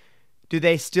energy? Do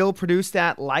they still produce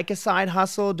that like a side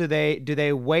hustle? Do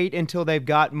they wait until they've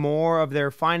got more of their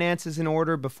finances in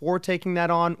order before taking that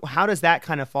on? How does that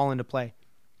kind of fall into play?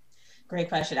 Great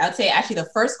question. I would say actually the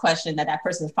first question that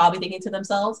person is probably thinking to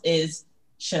themselves is,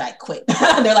 should I quit?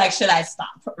 They're like, should I stop?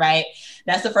 Right?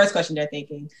 That's the first question they're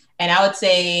thinking. And I would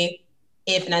say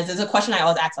and this is a question I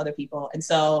always ask other people. And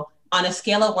so on a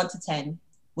scale of 1 to 10,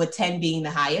 with 10 being the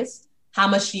highest, how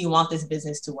much do you want this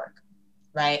business to work?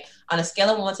 Right? On a scale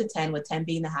of 1 to 10, with 10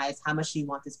 being the highest, how much do you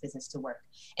want this business to work?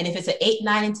 And if it's an 8,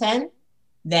 9, and 10,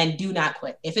 then do not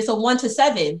quit. If it's a 1 to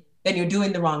 7, then you're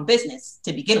doing the wrong business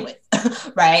to begin with,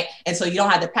 right? And so you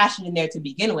don't have the passion in there to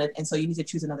begin with. And so you need to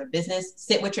choose another business,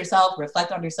 sit with yourself,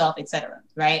 reflect on yourself, etc.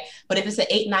 Right? But if it's an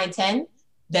 8, 9, 10,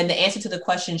 then the answer to the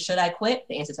question, should I quit?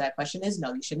 The answer to that question is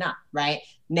no, you should not, right?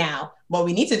 Now, what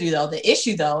we need to do though, the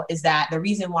issue though, is that the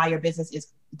reason why your business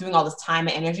is doing all this time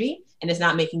and energy and it's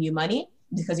not making you money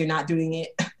because you're not doing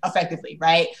it effectively,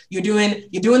 right? You're doing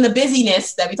the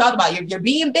busyness that we talked about. You're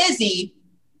being busy,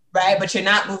 right? But you're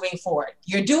not moving forward.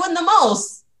 You're doing the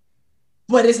most,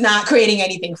 but it's not creating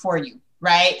anything for you,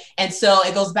 right? And so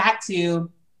it goes back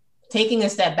to taking a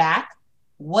step back.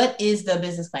 What is the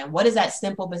business plan? What is that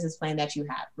simple business plan that you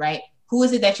have, right? Who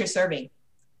is it that you're serving?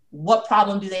 What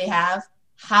problem do they have?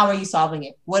 How are you solving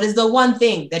it? What is the one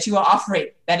thing that you are offering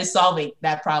that is solving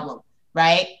that problem,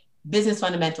 right? Business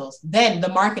fundamentals. Then the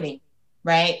marketing,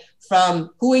 right?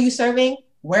 From who are you serving?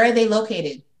 Where are they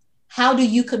located? How do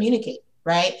you communicate,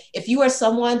 right? If you are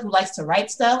someone who likes to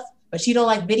write stuff, but you don't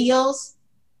like videos,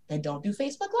 then don't do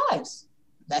Facebook Lives.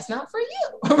 that's not for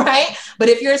you, right? But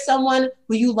if you're someone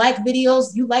who you like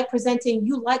videos, you like presenting,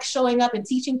 you like showing up and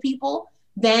teaching people,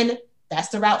 then that's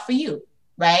the route for you,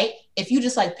 right? If you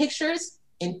just like pictures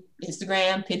in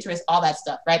Instagram, Pinterest, all that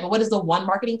stuff, right? But what is the one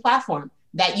marketing platform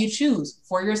that you choose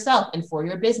for yourself and for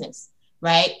your business,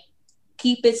 right?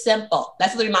 Keep it simple.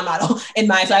 That's literally my motto in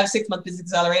mine. So I have a 6-month business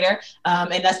accelerator.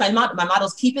 And that's my motto. My motto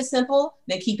is keep it simple,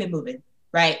 then keep it moving,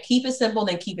 right? Keep it simple,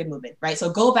 then keep it moving, right?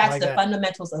 So go back to the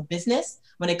fundamentals of business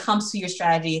when it comes to your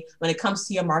strategy, when it comes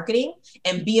to your marketing,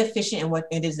 and be efficient in what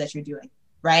it is that you're doing,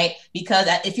 right? Because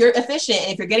if you're efficient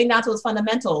and if you're getting down to those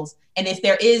fundamentals, and if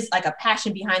there is like a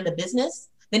passion behind the business,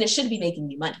 then it should be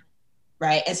making you money.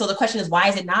 Right. And so the question is, why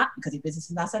is it not? Because your business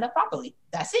is not set up properly.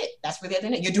 That's it. That's where the other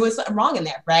thing. You're doing something wrong in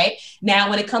there. Right. Now,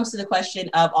 when it comes to the question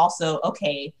of also,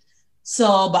 okay,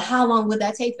 so, but how long would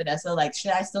that take for that? So like,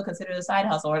 should I still consider the side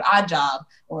hustle or an odd job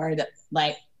or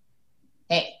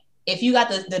hey, if you got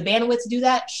the bandwidth to do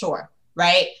that, sure.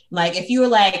 Right. Like if you were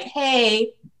like,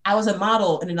 hey, I was a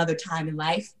model in another time in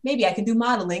life, maybe I can do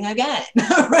modeling again.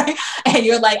 Right. And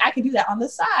you're like, I can do that on the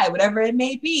side, whatever it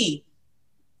may be.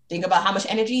 Think about how much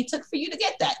energy it took for you to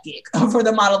get that gig, for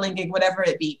the modeling gig, whatever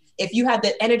it be. If you have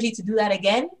the energy to do that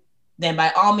again, then by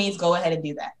all means, go ahead and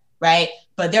do that, right?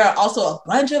 But there are also a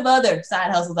bunch of other side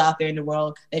hustles out there in the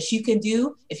world that you can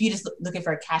do if you're just looking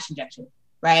for a cash injection,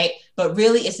 right? But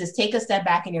really, it's just take a step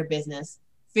back in your business,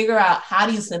 figure out how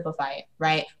do you simplify it,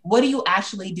 right? What are you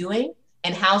actually doing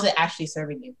and how's it actually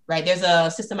serving you, right? There's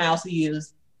a system I also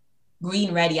use,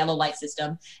 green, red, yellow light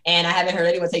system. And I haven't heard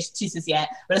anyone teach this yet,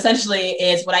 but essentially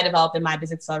it's what I developed in my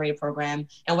business accelerator program.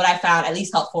 And what I found at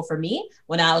least helpful for me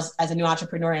when I was as a new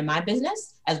entrepreneur in my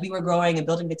business, as we were growing and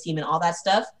building the team and all that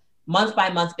stuff, month by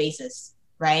month basis,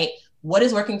 right? What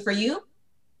is working for you?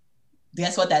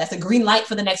 Guess what? That's a green light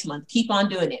for the next month. Keep on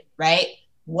doing it, right?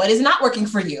 What is not working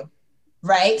for you,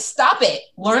 right? Stop it,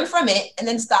 learn from it, and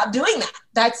then stop doing that.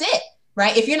 That's it.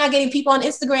 Right? If you're not getting people on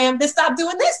Instagram, then stop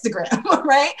doing Instagram,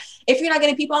 right? If you're not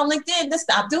getting people on LinkedIn, then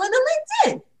stop doing the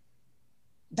LinkedIn.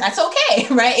 That's okay,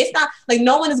 right? It's not like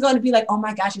no one is going to be like, oh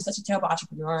my gosh, you're such a terrible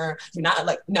entrepreneur. You're not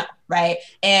like, no, right?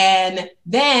 And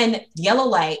then yellow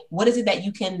light, what is it that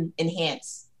you can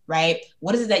enhance, right?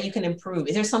 What is it that you can improve?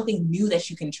 Is there something new that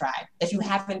you can try that you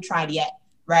haven't tried yet,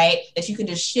 right? That you can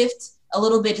just shift a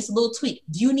little bit, just a little tweak.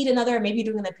 Do you need another, maybe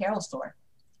you're doing an apparel store.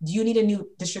 Do you need a new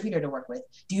distributor to work with?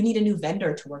 Do you need a new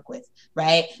vendor to work with,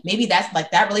 right? Maybe that's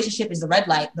like that relationship is the red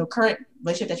light. The current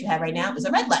relationship that you have right now is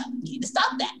a red light. You need to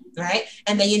stop that, right?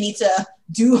 And then you need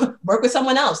to work with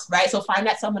someone else, right? So find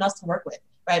that someone else to work with,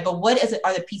 right? But what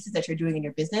are the pieces that you're doing in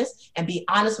your business, and be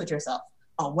honest with yourself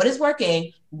on what is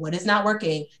working, what is not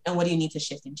working, and what do you need to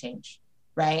shift and change,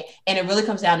 right? And it really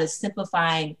comes down to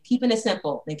simplifying, keeping it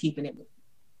simple, and keeping it moving.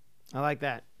 I like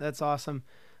that. That's awesome.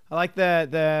 I like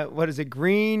the what is it?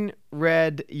 Green,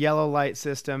 red, yellow light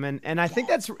system. And I think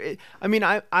that's, I mean,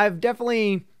 I've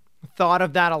definitely thought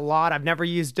of that a lot. I've never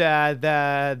used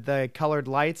the colored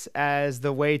lights as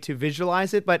the way to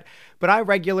visualize it, but I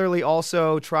regularly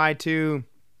also try to,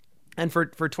 and for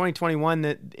 2021,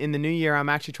 that in the new year, I'm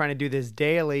actually trying to do this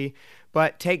daily,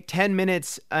 but take 10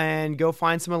 minutes and go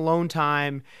find some alone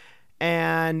time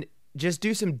and just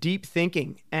do some deep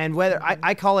thinking. And whether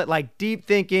I call it like deep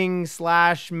thinking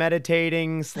 /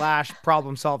 meditating /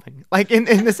 problem solving, like in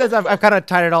the sense I've kind of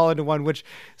tied it all into one, which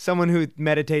someone who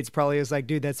meditates probably is like,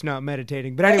 dude, that's not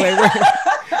meditating. But anyway,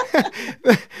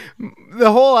 the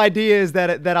whole idea is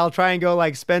that I'll try and go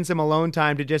like spend some alone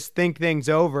time to just think things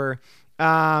over,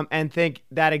 and think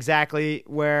that exactly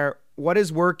what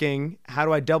is working, how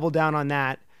do I double down on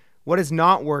that, what is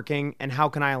not working, and how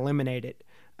can I eliminate it.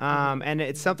 And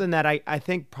it's something that I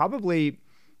think probably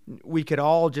we could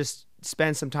all just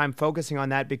spend some time focusing on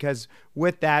that, because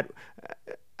with that,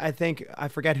 I think, I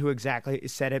forget who exactly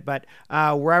said it, but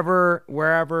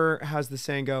wherever, how's the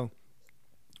saying go?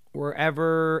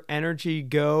 Wherever energy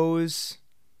goes.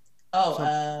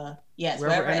 Yes,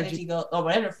 wherever energy goes, or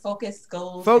wherever focus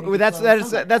goes. That's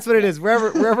what it is.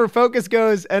 Wherever focus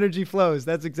goes, energy flows.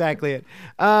 That's exactly it.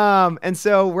 And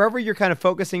so wherever you're kind of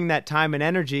focusing that time and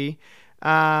energy,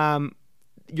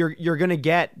 you're going to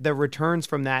get the returns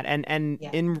from that. And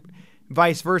in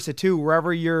vice versa too,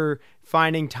 wherever you're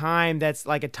finding time that's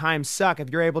like a time suck,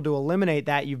 if you're able to eliminate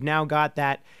that, you've now got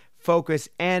that focus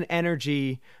and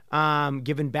energy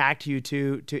given back to you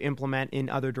to implement in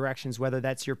other directions, whether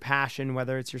that's your passion,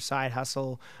 whether it's your side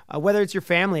hustle, whether it's your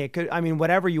family. It could, I mean,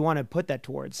 whatever you want to put that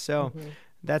towards. So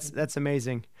that's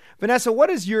amazing. Vanessa, what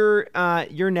does your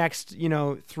next,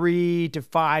 3 to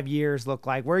 5 years look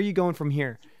like? Where are you going from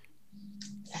here?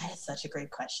 That is such a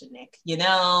great question, Nick.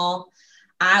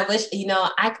 I wish,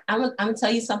 I'm gonna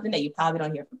tell you something that you probably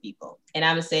don't hear from people. And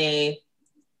I'm gonna say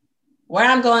where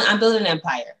I'm going, I'm building an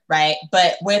empire, right?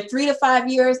 But with 3 to 5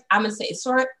 years, I'm gonna say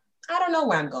I don't know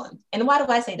where I'm going. And why do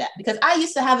I say that? Because I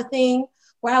used to have a thing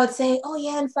where I would say, oh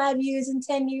yeah, in 5 years, in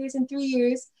 10 years, in 3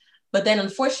 years. But then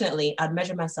unfortunately, I'd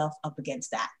measure myself up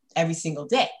against that every single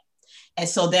day. And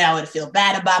so then I would feel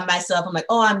bad about myself. I'm like,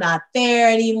 oh, I'm not there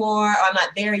anymore. Or I'm not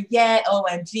there yet.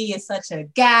 OMG, it's such a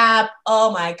gap.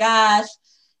 Oh my gosh.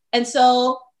 And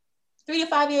so 3 to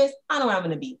 5 years, I don't know where I'm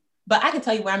going to be. But I can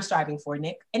tell you where I'm striving for,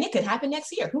 Nick. And it could happen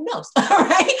next year. Who knows? All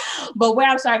right. But where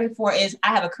I'm striving for is I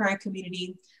have a current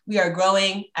community. We are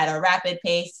growing at a rapid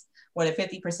pace, more than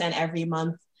 50% every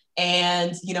month.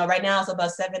 And, right now it's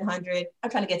about 700. I'm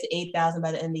trying to get to 8,000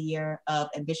 by the end of the year of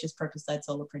ambitious purpose-led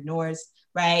solopreneurs,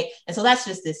 right? And so that's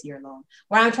just this year alone.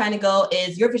 Where I'm trying to go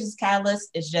is Your Vision's Catalyst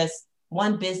is just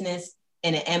one business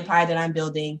and an empire that I'm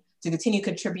building to continue to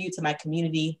contribute to my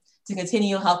community, to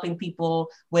continue helping people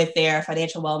with their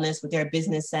financial wellness, with their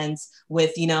business sense,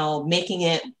 with, making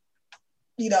it,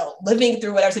 living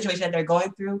through whatever situation that they're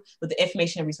going through with the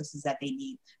information and resources that they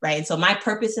need, right? And so my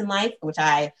purpose in life, which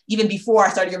even before I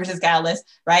started Your Vision's Catalyst,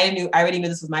 right? I already knew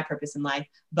this was my purpose in life,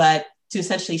 but to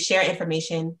essentially share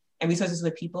information and resources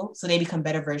with people so they become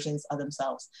better versions of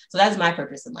themselves. So that's my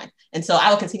purpose in life. And so I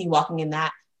will continue walking in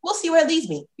that. We'll see where it leads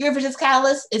me. Your Vision's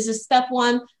Catalyst is just step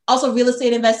one. Also real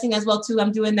estate investing as well too.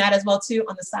 I'm doing that as well too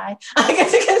on the side. I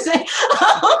guess you can say.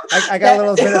 I got a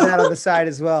little bit of that on the side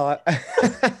as well.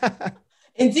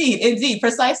 Indeed,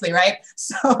 precisely, right?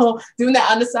 So doing that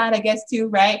on the side, I guess too,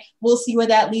 right? We'll see where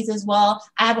that leads as well.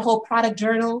 I have a whole product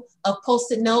journal of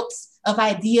Post-it notes of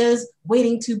ideas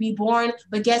waiting to be born.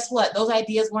 But guess what? Those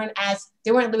ideas weren't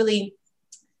really,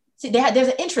 there's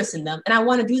an interest in them and I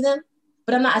want to do them,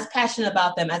 but I'm not as passionate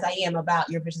about them as I am about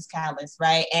Your Vision's Catalyst,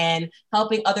 right? And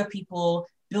helping other people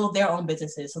build their own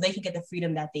businesses so they can get the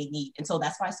freedom that they need. And so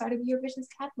that's why I started Your Vision's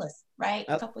Catalyst, right?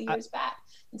 A couple of years back.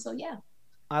 And so, yeah.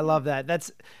 I love that.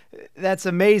 That's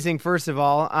amazing, first of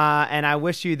all. And I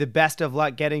wish you the best of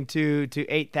luck getting to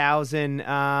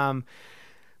 8,000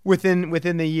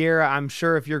 within the year. I'm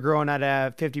sure if you're growing at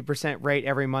a 50% rate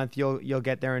every month, you'll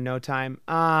get there in no time.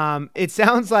 It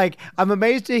sounds like I'm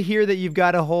amazed to hear that you've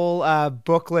got a whole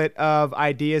booklet of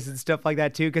ideas and stuff like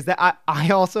that too, because I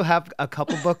also have a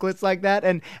couple booklets like that,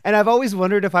 and I've always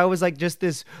wondered if I was like just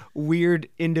this weird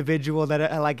individual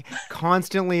that like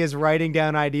constantly is writing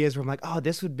down ideas where I'm like, oh,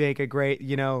 this would make a great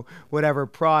whatever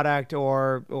product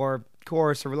or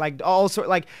course or like all sort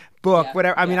like book,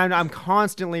 whatever. I mean, I'm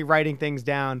constantly writing things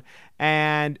down,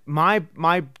 and my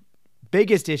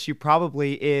biggest issue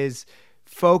probably is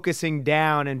focusing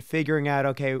down and figuring out,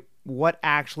 okay, what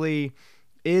actually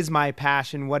is my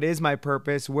passion? What is my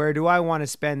purpose? Where do I want to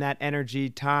spend that energy,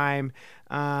 time,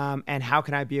 and how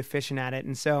can I be efficient at it?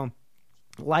 And so,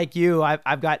 like you,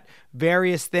 I've got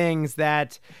various things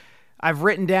that I've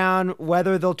written down,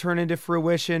 whether they'll turn into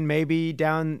fruition, maybe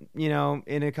down,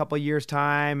 in a couple of years'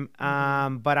 time.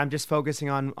 But I'm just focusing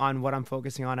on what I'm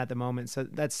focusing on at the moment. So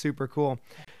that's super cool.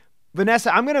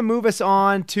 Vanessa, I'm going to move us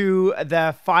on to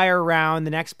the fire round,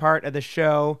 the next part of the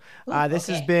show. This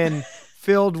has been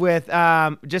filled with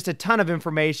just a ton of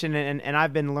information, and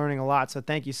I've been learning a lot. So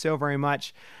thank you so very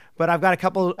much. But I've got a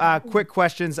couple quick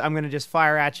questions I'm going to just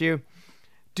fire at you.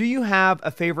 Do you have a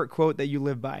favorite quote that you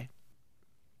live by?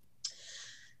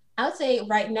 I would say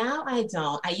right now, I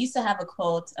don't. I used to have a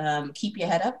quote, keep your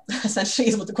head up, essentially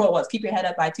is what the quote was, keep your head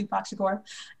up by Tupac Shakur.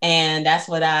 And that's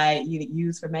what I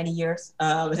used for many years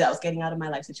as I was getting out of my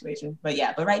life situation. But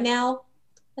right now,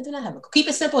 I do not have a quote. Keep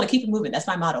it simple to keep it moving. That's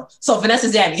my motto. So Vanessa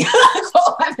Zamy,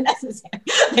 quote by Vanessa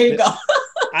Zamy. There you go.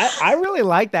 I really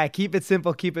like that. Keep it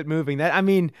simple, keep it moving.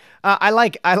 I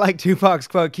like Tupac's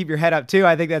quote, keep your head up too.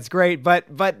 I think that's great.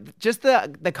 But just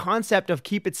the concept of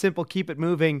keep it simple, keep it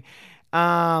moving.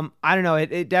 I don't know.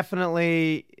 It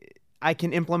definitely, I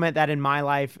can implement that in my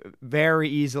life very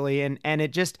easily. And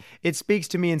it speaks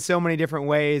to me in so many different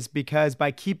ways, because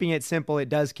by keeping it simple, it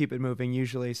does keep it moving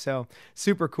usually. So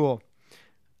super cool.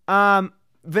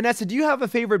 Vanessa, do you have a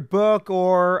favorite book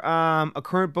or a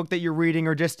current book that you're reading,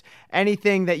 or just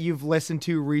anything that you've listened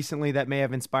to recently that may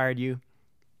have inspired you?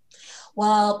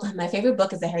 Well, my favorite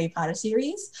book is the Harry Potter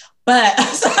series, but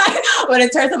in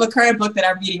terms of a current book that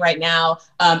I'm reading right now,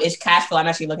 is Cash Flow. I'm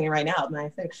actually looking at it right now. My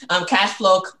favorite, Cash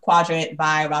Flow Quadrant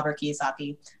by Robert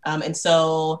Kiyosaki. And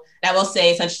so I will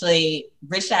say, essentially,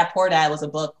 Rich Dad Poor Dad was a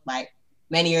book like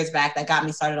many years back that got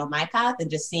me started on my path, and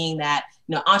just seeing that,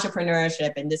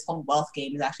 entrepreneurship and this whole wealth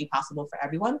game is actually possible for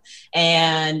everyone.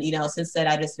 And, since then,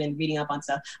 I've just been reading up on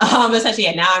stuff. Essentially,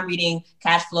 now I'm reading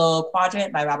Cash Flow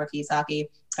Quadrant by Robert Kiyosaki.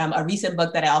 A recent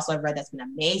book that I also have read that's been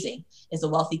amazing is The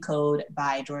Wealthy Code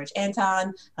by George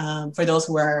Anton. For those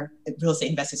who are real estate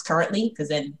investors currently, because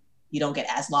then you don't get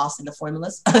as lost in the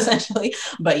formulas essentially.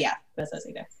 But yeah, that's what I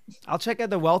say there. I'll check out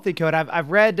The Wealthy Code. I've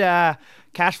read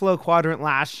Cash Flow Quadrant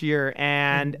last year,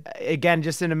 and again,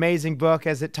 just an amazing book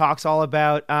as it talks all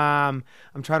about. I'm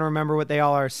trying to remember what they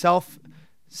all are.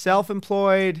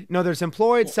 Self-employed. No, there's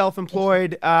employed,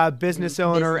 self-employed, business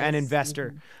owner, and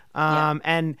investor.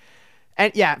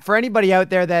 And yeah, for anybody out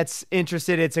there that's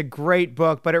interested, it's a great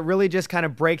book, but it really just kind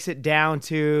of breaks it down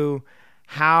to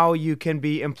how you can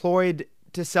be employed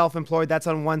to self-employed. That's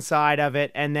on one side of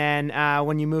it. And then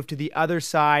when you move to the other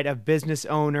side of business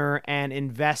owner and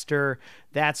investor,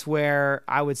 that's where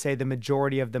I would say the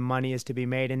majority of the money is to be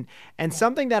made. And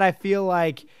something that I feel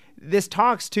like this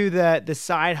talks to the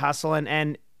side hustle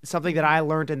and something that I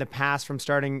learned in the past from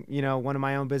starting, one of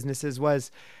my own businesses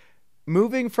was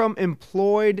moving from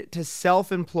employed to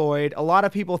self-employed. A lot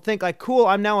of people think like, cool,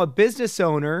 I'm now a business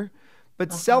owner,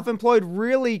 but self-employed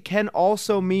really can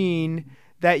also mean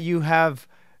that you have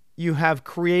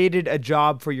created a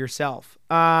job for yourself.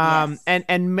 And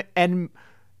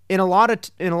in a lot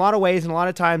of ways, and a lot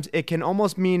of times it can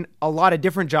almost mean a lot of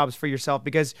different jobs for yourself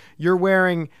because you're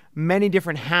wearing many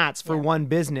different hats for one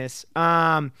business.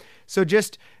 So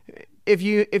just, if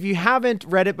you haven't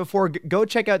read it before, go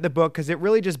check out the book because it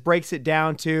really just breaks it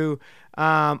down to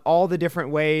all the different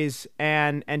ways.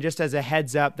 And just as a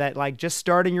heads up that like just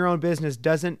starting your own business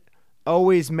doesn't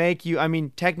always make you, I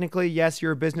mean, technically, yes,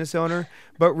 you're a business owner,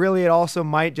 but really it also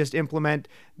might just implement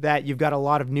that you've got a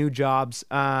lot of new jobs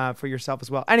for yourself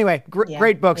as well. Anyway,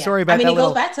 great book. Sorry about that. It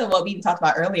goes back to what we talked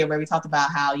about earlier, where we talked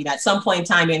about how, at some point in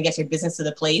time, you're going to get your business to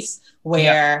the place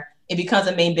where it becomes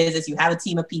a main business. You have a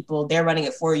team of people, they're running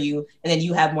it for you, and then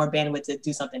you have more bandwidth to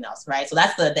do something else, right? So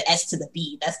that's the S to the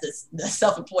B. That's the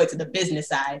self-employed to the business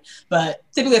side. But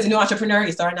typically as a new entrepreneur,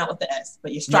 you're starting out with the S,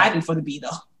 but you're striving for the B though.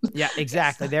 Yeah,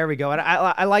 exactly. There we go. And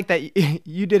I like that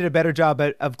you did a better job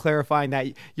of clarifying that.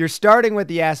 You're starting with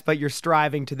the S, but you're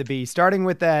striving to the B. Starting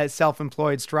with the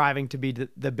self-employed, striving to be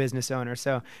the business owner.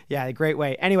 So yeah, a great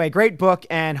way. Anyway, great book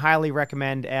and highly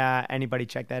recommend anybody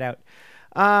check that out.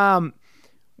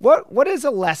 What is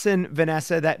a lesson,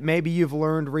 Vanessa, that maybe you've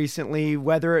learned recently,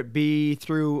 whether it be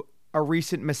through a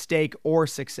recent mistake or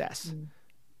success?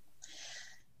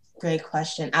 Great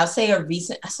question. I'll say a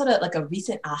recent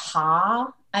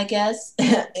aha, I guess,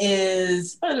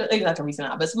 is maybe like a recent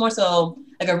aha, but it's more so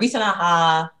like a recent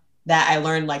aha that I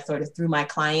learned like sort of through my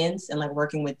clients and like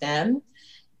working with them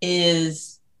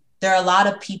is there are a lot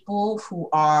of people who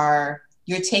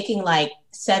you're taking like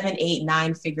 7, 8,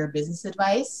 9-figure business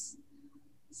advice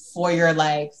for your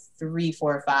like 3,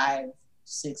 4, 5,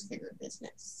 6-figure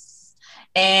business.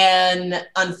 And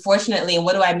unfortunately, and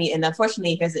what do I mean? And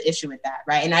unfortunately, here's the issue with that,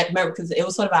 right? And I remember because it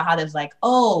was sort of about how there's like,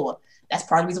 oh, that's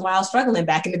part of the reason why I was struggling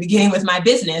back in the beginning with my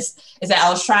business is that I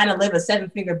was trying to live a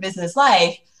 7-figure business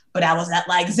life, but I was at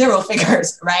like 0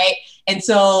 figures, right? And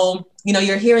so,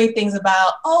 you're hearing things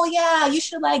about, oh yeah, you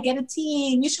should like get a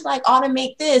team. You should like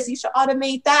automate this. You should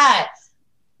automate that.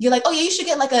 You're like, oh yeah, you should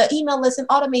get like an email list and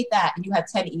automate that. And you have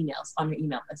 10 emails on your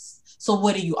email list. So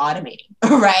what are you automating,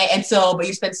 right? And so, but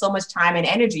you spend so much time and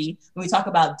energy when we talk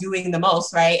about doing the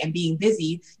most, right? And being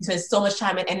busy, you spend so much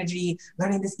time and energy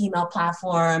learning this email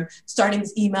platform, starting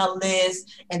this email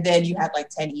list, and then you have like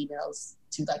 10 emails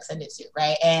to like send it to,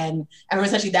 right? And I remember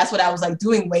essentially that's what I was like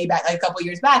doing way back, like a couple of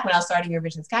years back when I was starting Your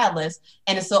Vision's Catalyst.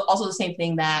 And it's also the same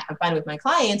thing that I'm finding with my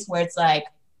clients where it's like,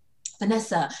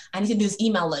 Vanessa, I need to do this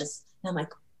email list. And I'm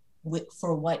like,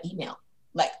 for what email?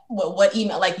 Like what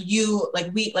email? Like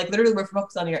literally we're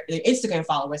focused on your Instagram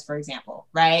followers, for example,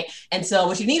 right? And so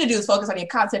what you need to do is focus on your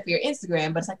content for your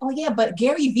Instagram, but it's like, oh yeah, but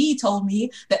Gary Vee told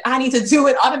me that I need to do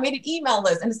an automated email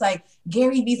list. And it's like,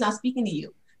 Gary Vee's not speaking to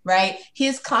you, right?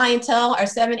 His clientele are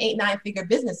 7, 8, 9-figure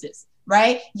businesses,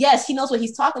 right? Yes, he knows what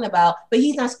he's talking about, but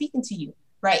he's not speaking to you,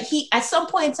 right? He, at some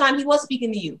point in time, he was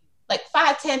speaking to you. Like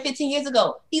 5, 10, 15 years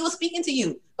ago, he was speaking to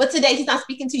you, but today he's not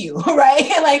speaking to you,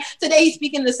 right? Like today he's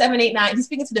speaking to 7, 8, 9, he's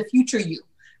speaking to the future you,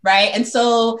 right? And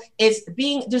so it's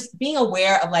being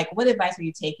aware of like, what advice are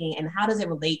you taking and how does it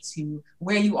relate to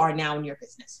where you are now in your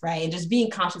business, right? And just being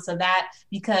conscious of that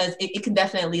because it can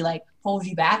definitely like hold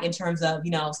you back in terms of,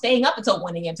 staying up until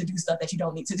 1 a.m. to do stuff that you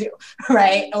don't need to do,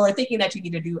 right? Or thinking that you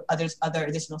need to do other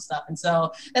additional stuff. And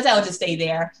so that's how I would just stay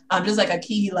there. Just like a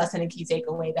key lesson and key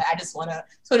takeaway that I just want to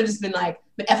sort of just been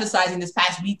emphasizing this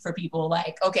past week for people,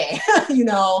 like, okay,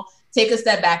 take a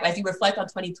step back as you reflect on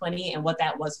 2020 and what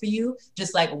that was for you.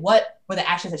 Just like, what were the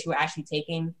actions that you were actually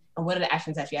taking and what are the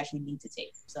actions that you actually need to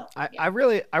take? So yeah. I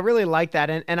really like that.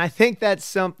 And I think that's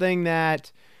something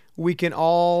that we can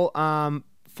all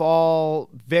fall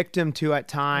victim to at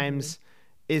times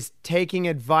is taking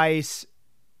advice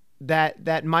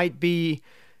that might be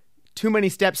too many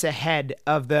steps ahead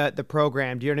of the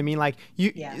program. Do you know what I mean? Like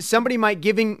somebody might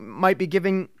be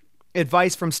giving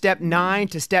advice from step 9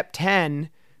 to step 10,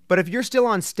 but if you're still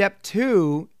on step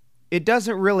 2, it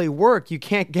doesn't really work. You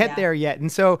can't get there yet. And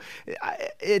so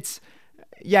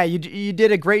you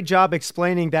did a great job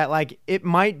explaining that, like, it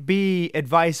might be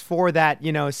advice for that,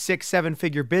 6-7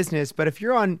 figure business, but if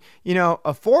you're on,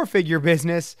 a 4-figure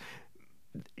business,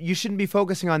 you shouldn't be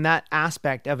focusing on that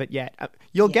aspect of it yet.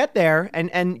 You'll get there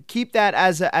and keep that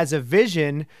as a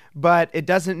vision, but it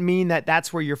doesn't mean that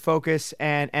that's where your focus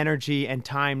and energy and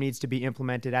time needs to be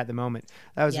implemented at the moment.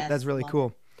 That's really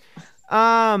cool.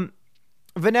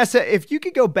 Vanessa, if you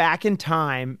could go back in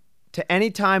time to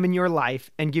any time in your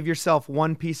life and give yourself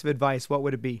one piece of advice, what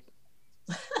would it be?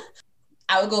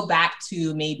 I would go back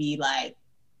to maybe like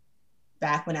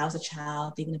back when I was a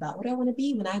child, thinking about what I want to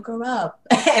be when I grow up.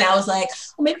 And I was like,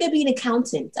 well, maybe I'd be an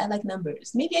accountant. I like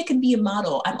numbers. Maybe I could be a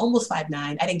model. I'm almost 5'9".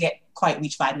 I didn't quite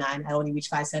reach 5'9". I only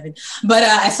reached 5'7". But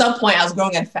at some point I was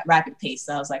growing at a rapid pace.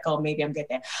 So I was like, oh, maybe I'm good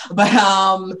there. But,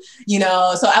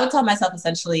 so I would tell myself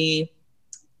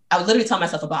I would literally tell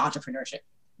myself about entrepreneurship.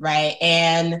 Right.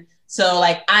 And so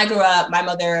like I grew up, my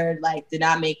mother like did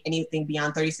not make anything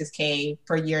beyond $36K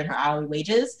per year in her hourly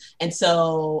wages. And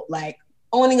so like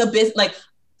owning a business, like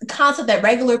the concept that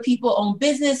regular people own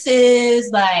businesses,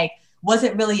 like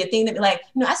wasn't really a thing that like,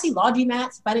 I see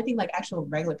laundromats, but I didn't think like actual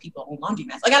regular people own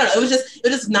laundromats. Like, I don't know. It was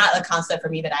just not a concept for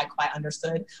me that I quite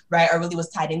understood, right? Or really was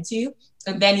tied into.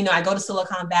 And then, I go to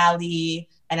Silicon Valley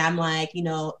and I'm like,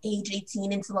 age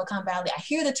 18 in Silicon Valley, I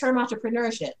hear the term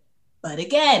entrepreneurship, but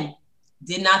again,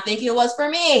 did not think it was for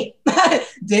me.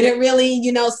 Didn't really,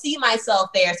 see myself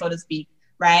there, so to speak.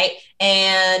 Right.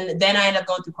 And then I ended up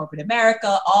going through corporate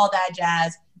America, all that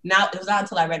jazz. Now, it was not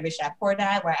until I read Rich Dad Poor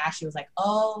Dad where I actually was like,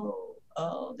 oh,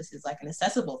 this is like an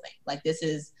accessible thing. Like, this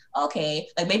is okay.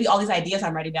 Like maybe all these ideas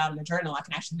I'm writing down in the journal, I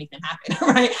can actually make them happen.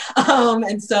 Right.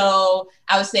 And so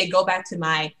I would say, go back to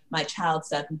my child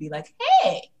self and be like,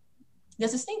 hey,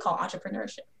 there's this thing called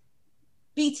entrepreneurship.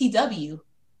 BTW,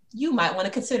 you might want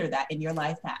to consider that in your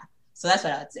life path. So that's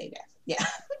what I would say there. Yeah.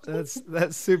 That's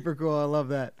super cool. I love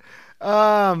that.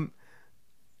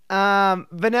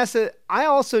 Vanessa, I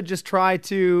also just try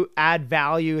to add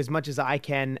value as much as I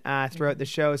can throughout the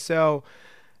show. So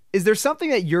is there something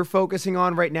that you're focusing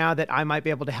on right now that I might be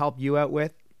able to help you out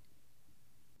with?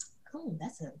 Oh, I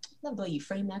love the way you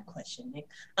frame that question, Nick.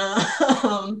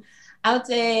 I would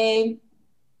say,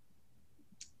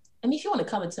 if you want to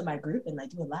come into my group and like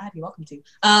do a live, you're welcome to.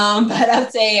 But I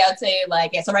would say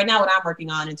like, so right now what I'm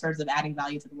working on in terms of adding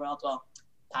value to the world, well,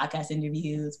 podcast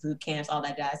interviews, boot camps, all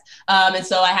that jazz. And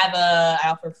so I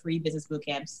offer free business boot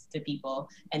camps to people.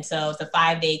 And so it's a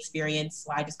 5-day experience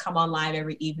where I just come on live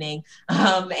every evening.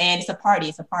 And it's a party.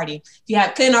 If you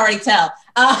couldn't already tell,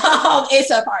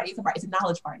 it's a party. It's a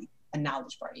knowledge party.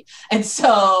 And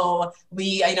so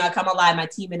I come on live, my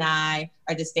team and I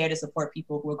are just there to support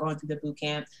people who are going through the boot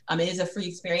camp. It is a free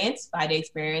experience, 5-day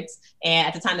experience. And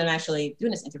at the time that I'm actually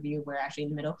doing this interview, we're actually in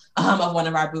the middle of one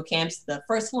of our boot camps, the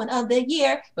first one of the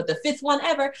year, but the 5th one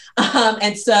ever.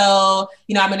 And so,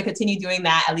 I'm going to continue doing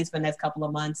that at least for the next couple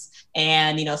of months.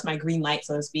 And, it's my green light,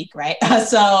 so to speak, right?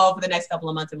 So for the next couple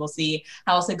of months, and we'll see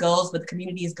how else it goes. But the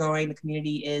community is growing. The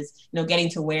community is, getting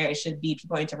to where it should be.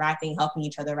 People are interacting, helping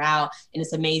each other out. And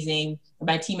it's amazing.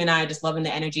 My team and I are just loving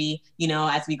the energy,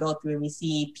 as we go through and we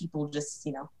see people just,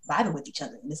 vibing with each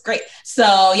other. And it's great.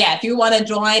 So yeah, if you want to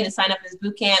join and sign up for this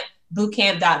bootcamp,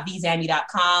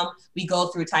 bootcamp.vzamy.com. We go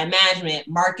through time management,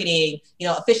 marketing,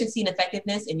 efficiency and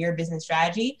effectiveness in your business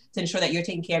strategy to ensure that you're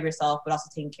taking care of yourself, but also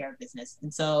taking care of business.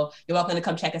 And so you're welcome to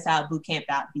come check us out,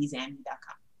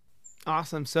 bootcamp.vzamy.com.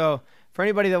 Awesome. So for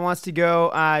anybody that wants to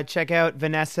go check out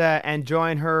Vanessa and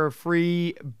join her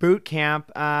free boot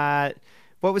camp,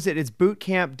 what was it? It's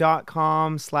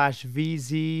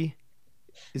bootcamp.com/VZ.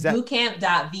 Is that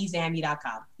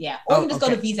bootcamp.vzamy.com? Yeah. Or you can just go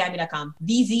to vzamy.com.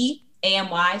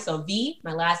 VZAMY. So V,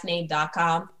 my last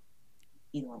name.com.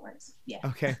 Either one works. Yeah.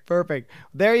 Okay. Perfect.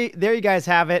 There you guys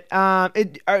have it.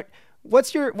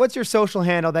 What's your social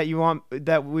handle that you want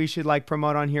that we should like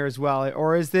promote on here as well?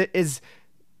 Or is the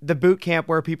boot camp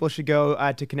where people should go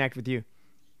to connect with you?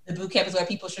 The boot camp is where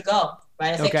people should go.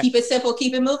 Right. I said, keep it simple,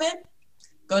 keep it moving.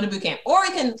 Go to boot camp. Or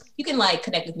you can like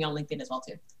connect with me on LinkedIn as well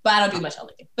too. But I don't do much on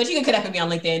LinkedIn. But you can connect with me on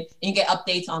LinkedIn and you get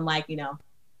updates on like,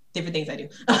 different things I do.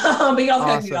 But you can also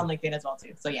connect with me on LinkedIn as well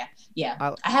too. So yeah.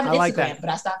 I have an Instagram, but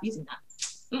I stopped using that.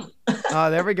 Oh,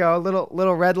 there we go. A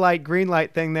little red light, green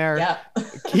light thing there. Yeah.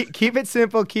 keep it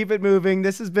simple, keep it moving.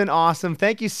 This has been awesome.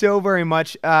 Thank you so very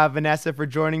much, Vanessa, for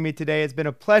joining me today. It's been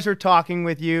a pleasure talking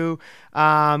with you,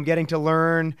 getting to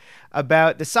learn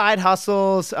about the side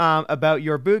hustles, about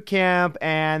your boot camp,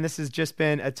 and this has just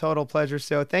been a total pleasure.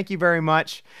 So thank you very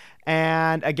much.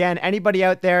 And again, anybody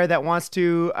out there that wants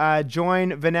to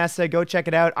join Vanessa, go check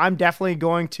it out. I'm definitely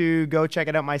going to go check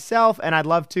it out myself, and I'd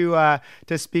love to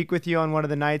speak with you on one of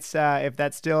the nights if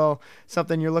that's still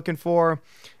something you're looking for,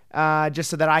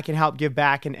 just so that I can help give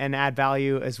back and add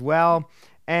value as well.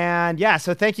 And yeah,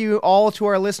 so thank you all to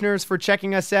our listeners for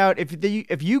checking us out.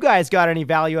 If you guys got any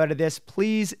value out of this,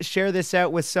 please share this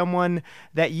out with someone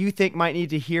that you think might need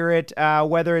to hear it,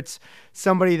 whether it's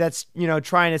somebody that's,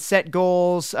 trying to set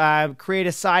goals, create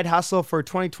a side hustle for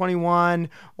 2021,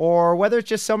 or whether it's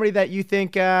just somebody that you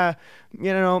think,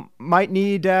 might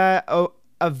need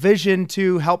a vision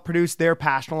to help produce their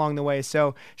passion along the way.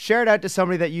 So share it out to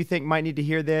somebody that you think might need to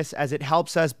hear this, as it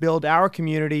helps us build our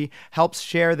community, helps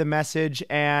share the message,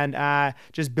 and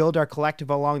just build our collective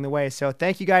along the way. So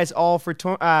thank you guys all for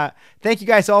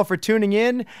tuning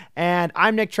in. And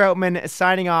I'm Nick Troutman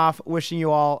signing off, wishing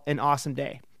you all an awesome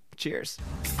day. Cheers.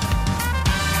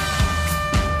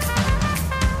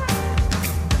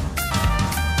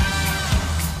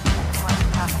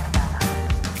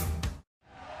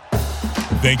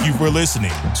 Thank you for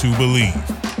listening to Believe.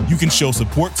 You can show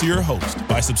support to your host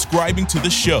by subscribing to the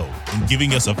show and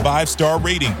giving us a 5-star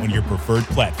rating on your preferred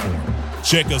platform.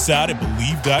 Check us out at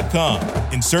Believe.com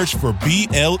and search for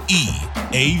BLEAV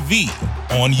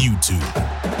on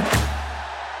YouTube.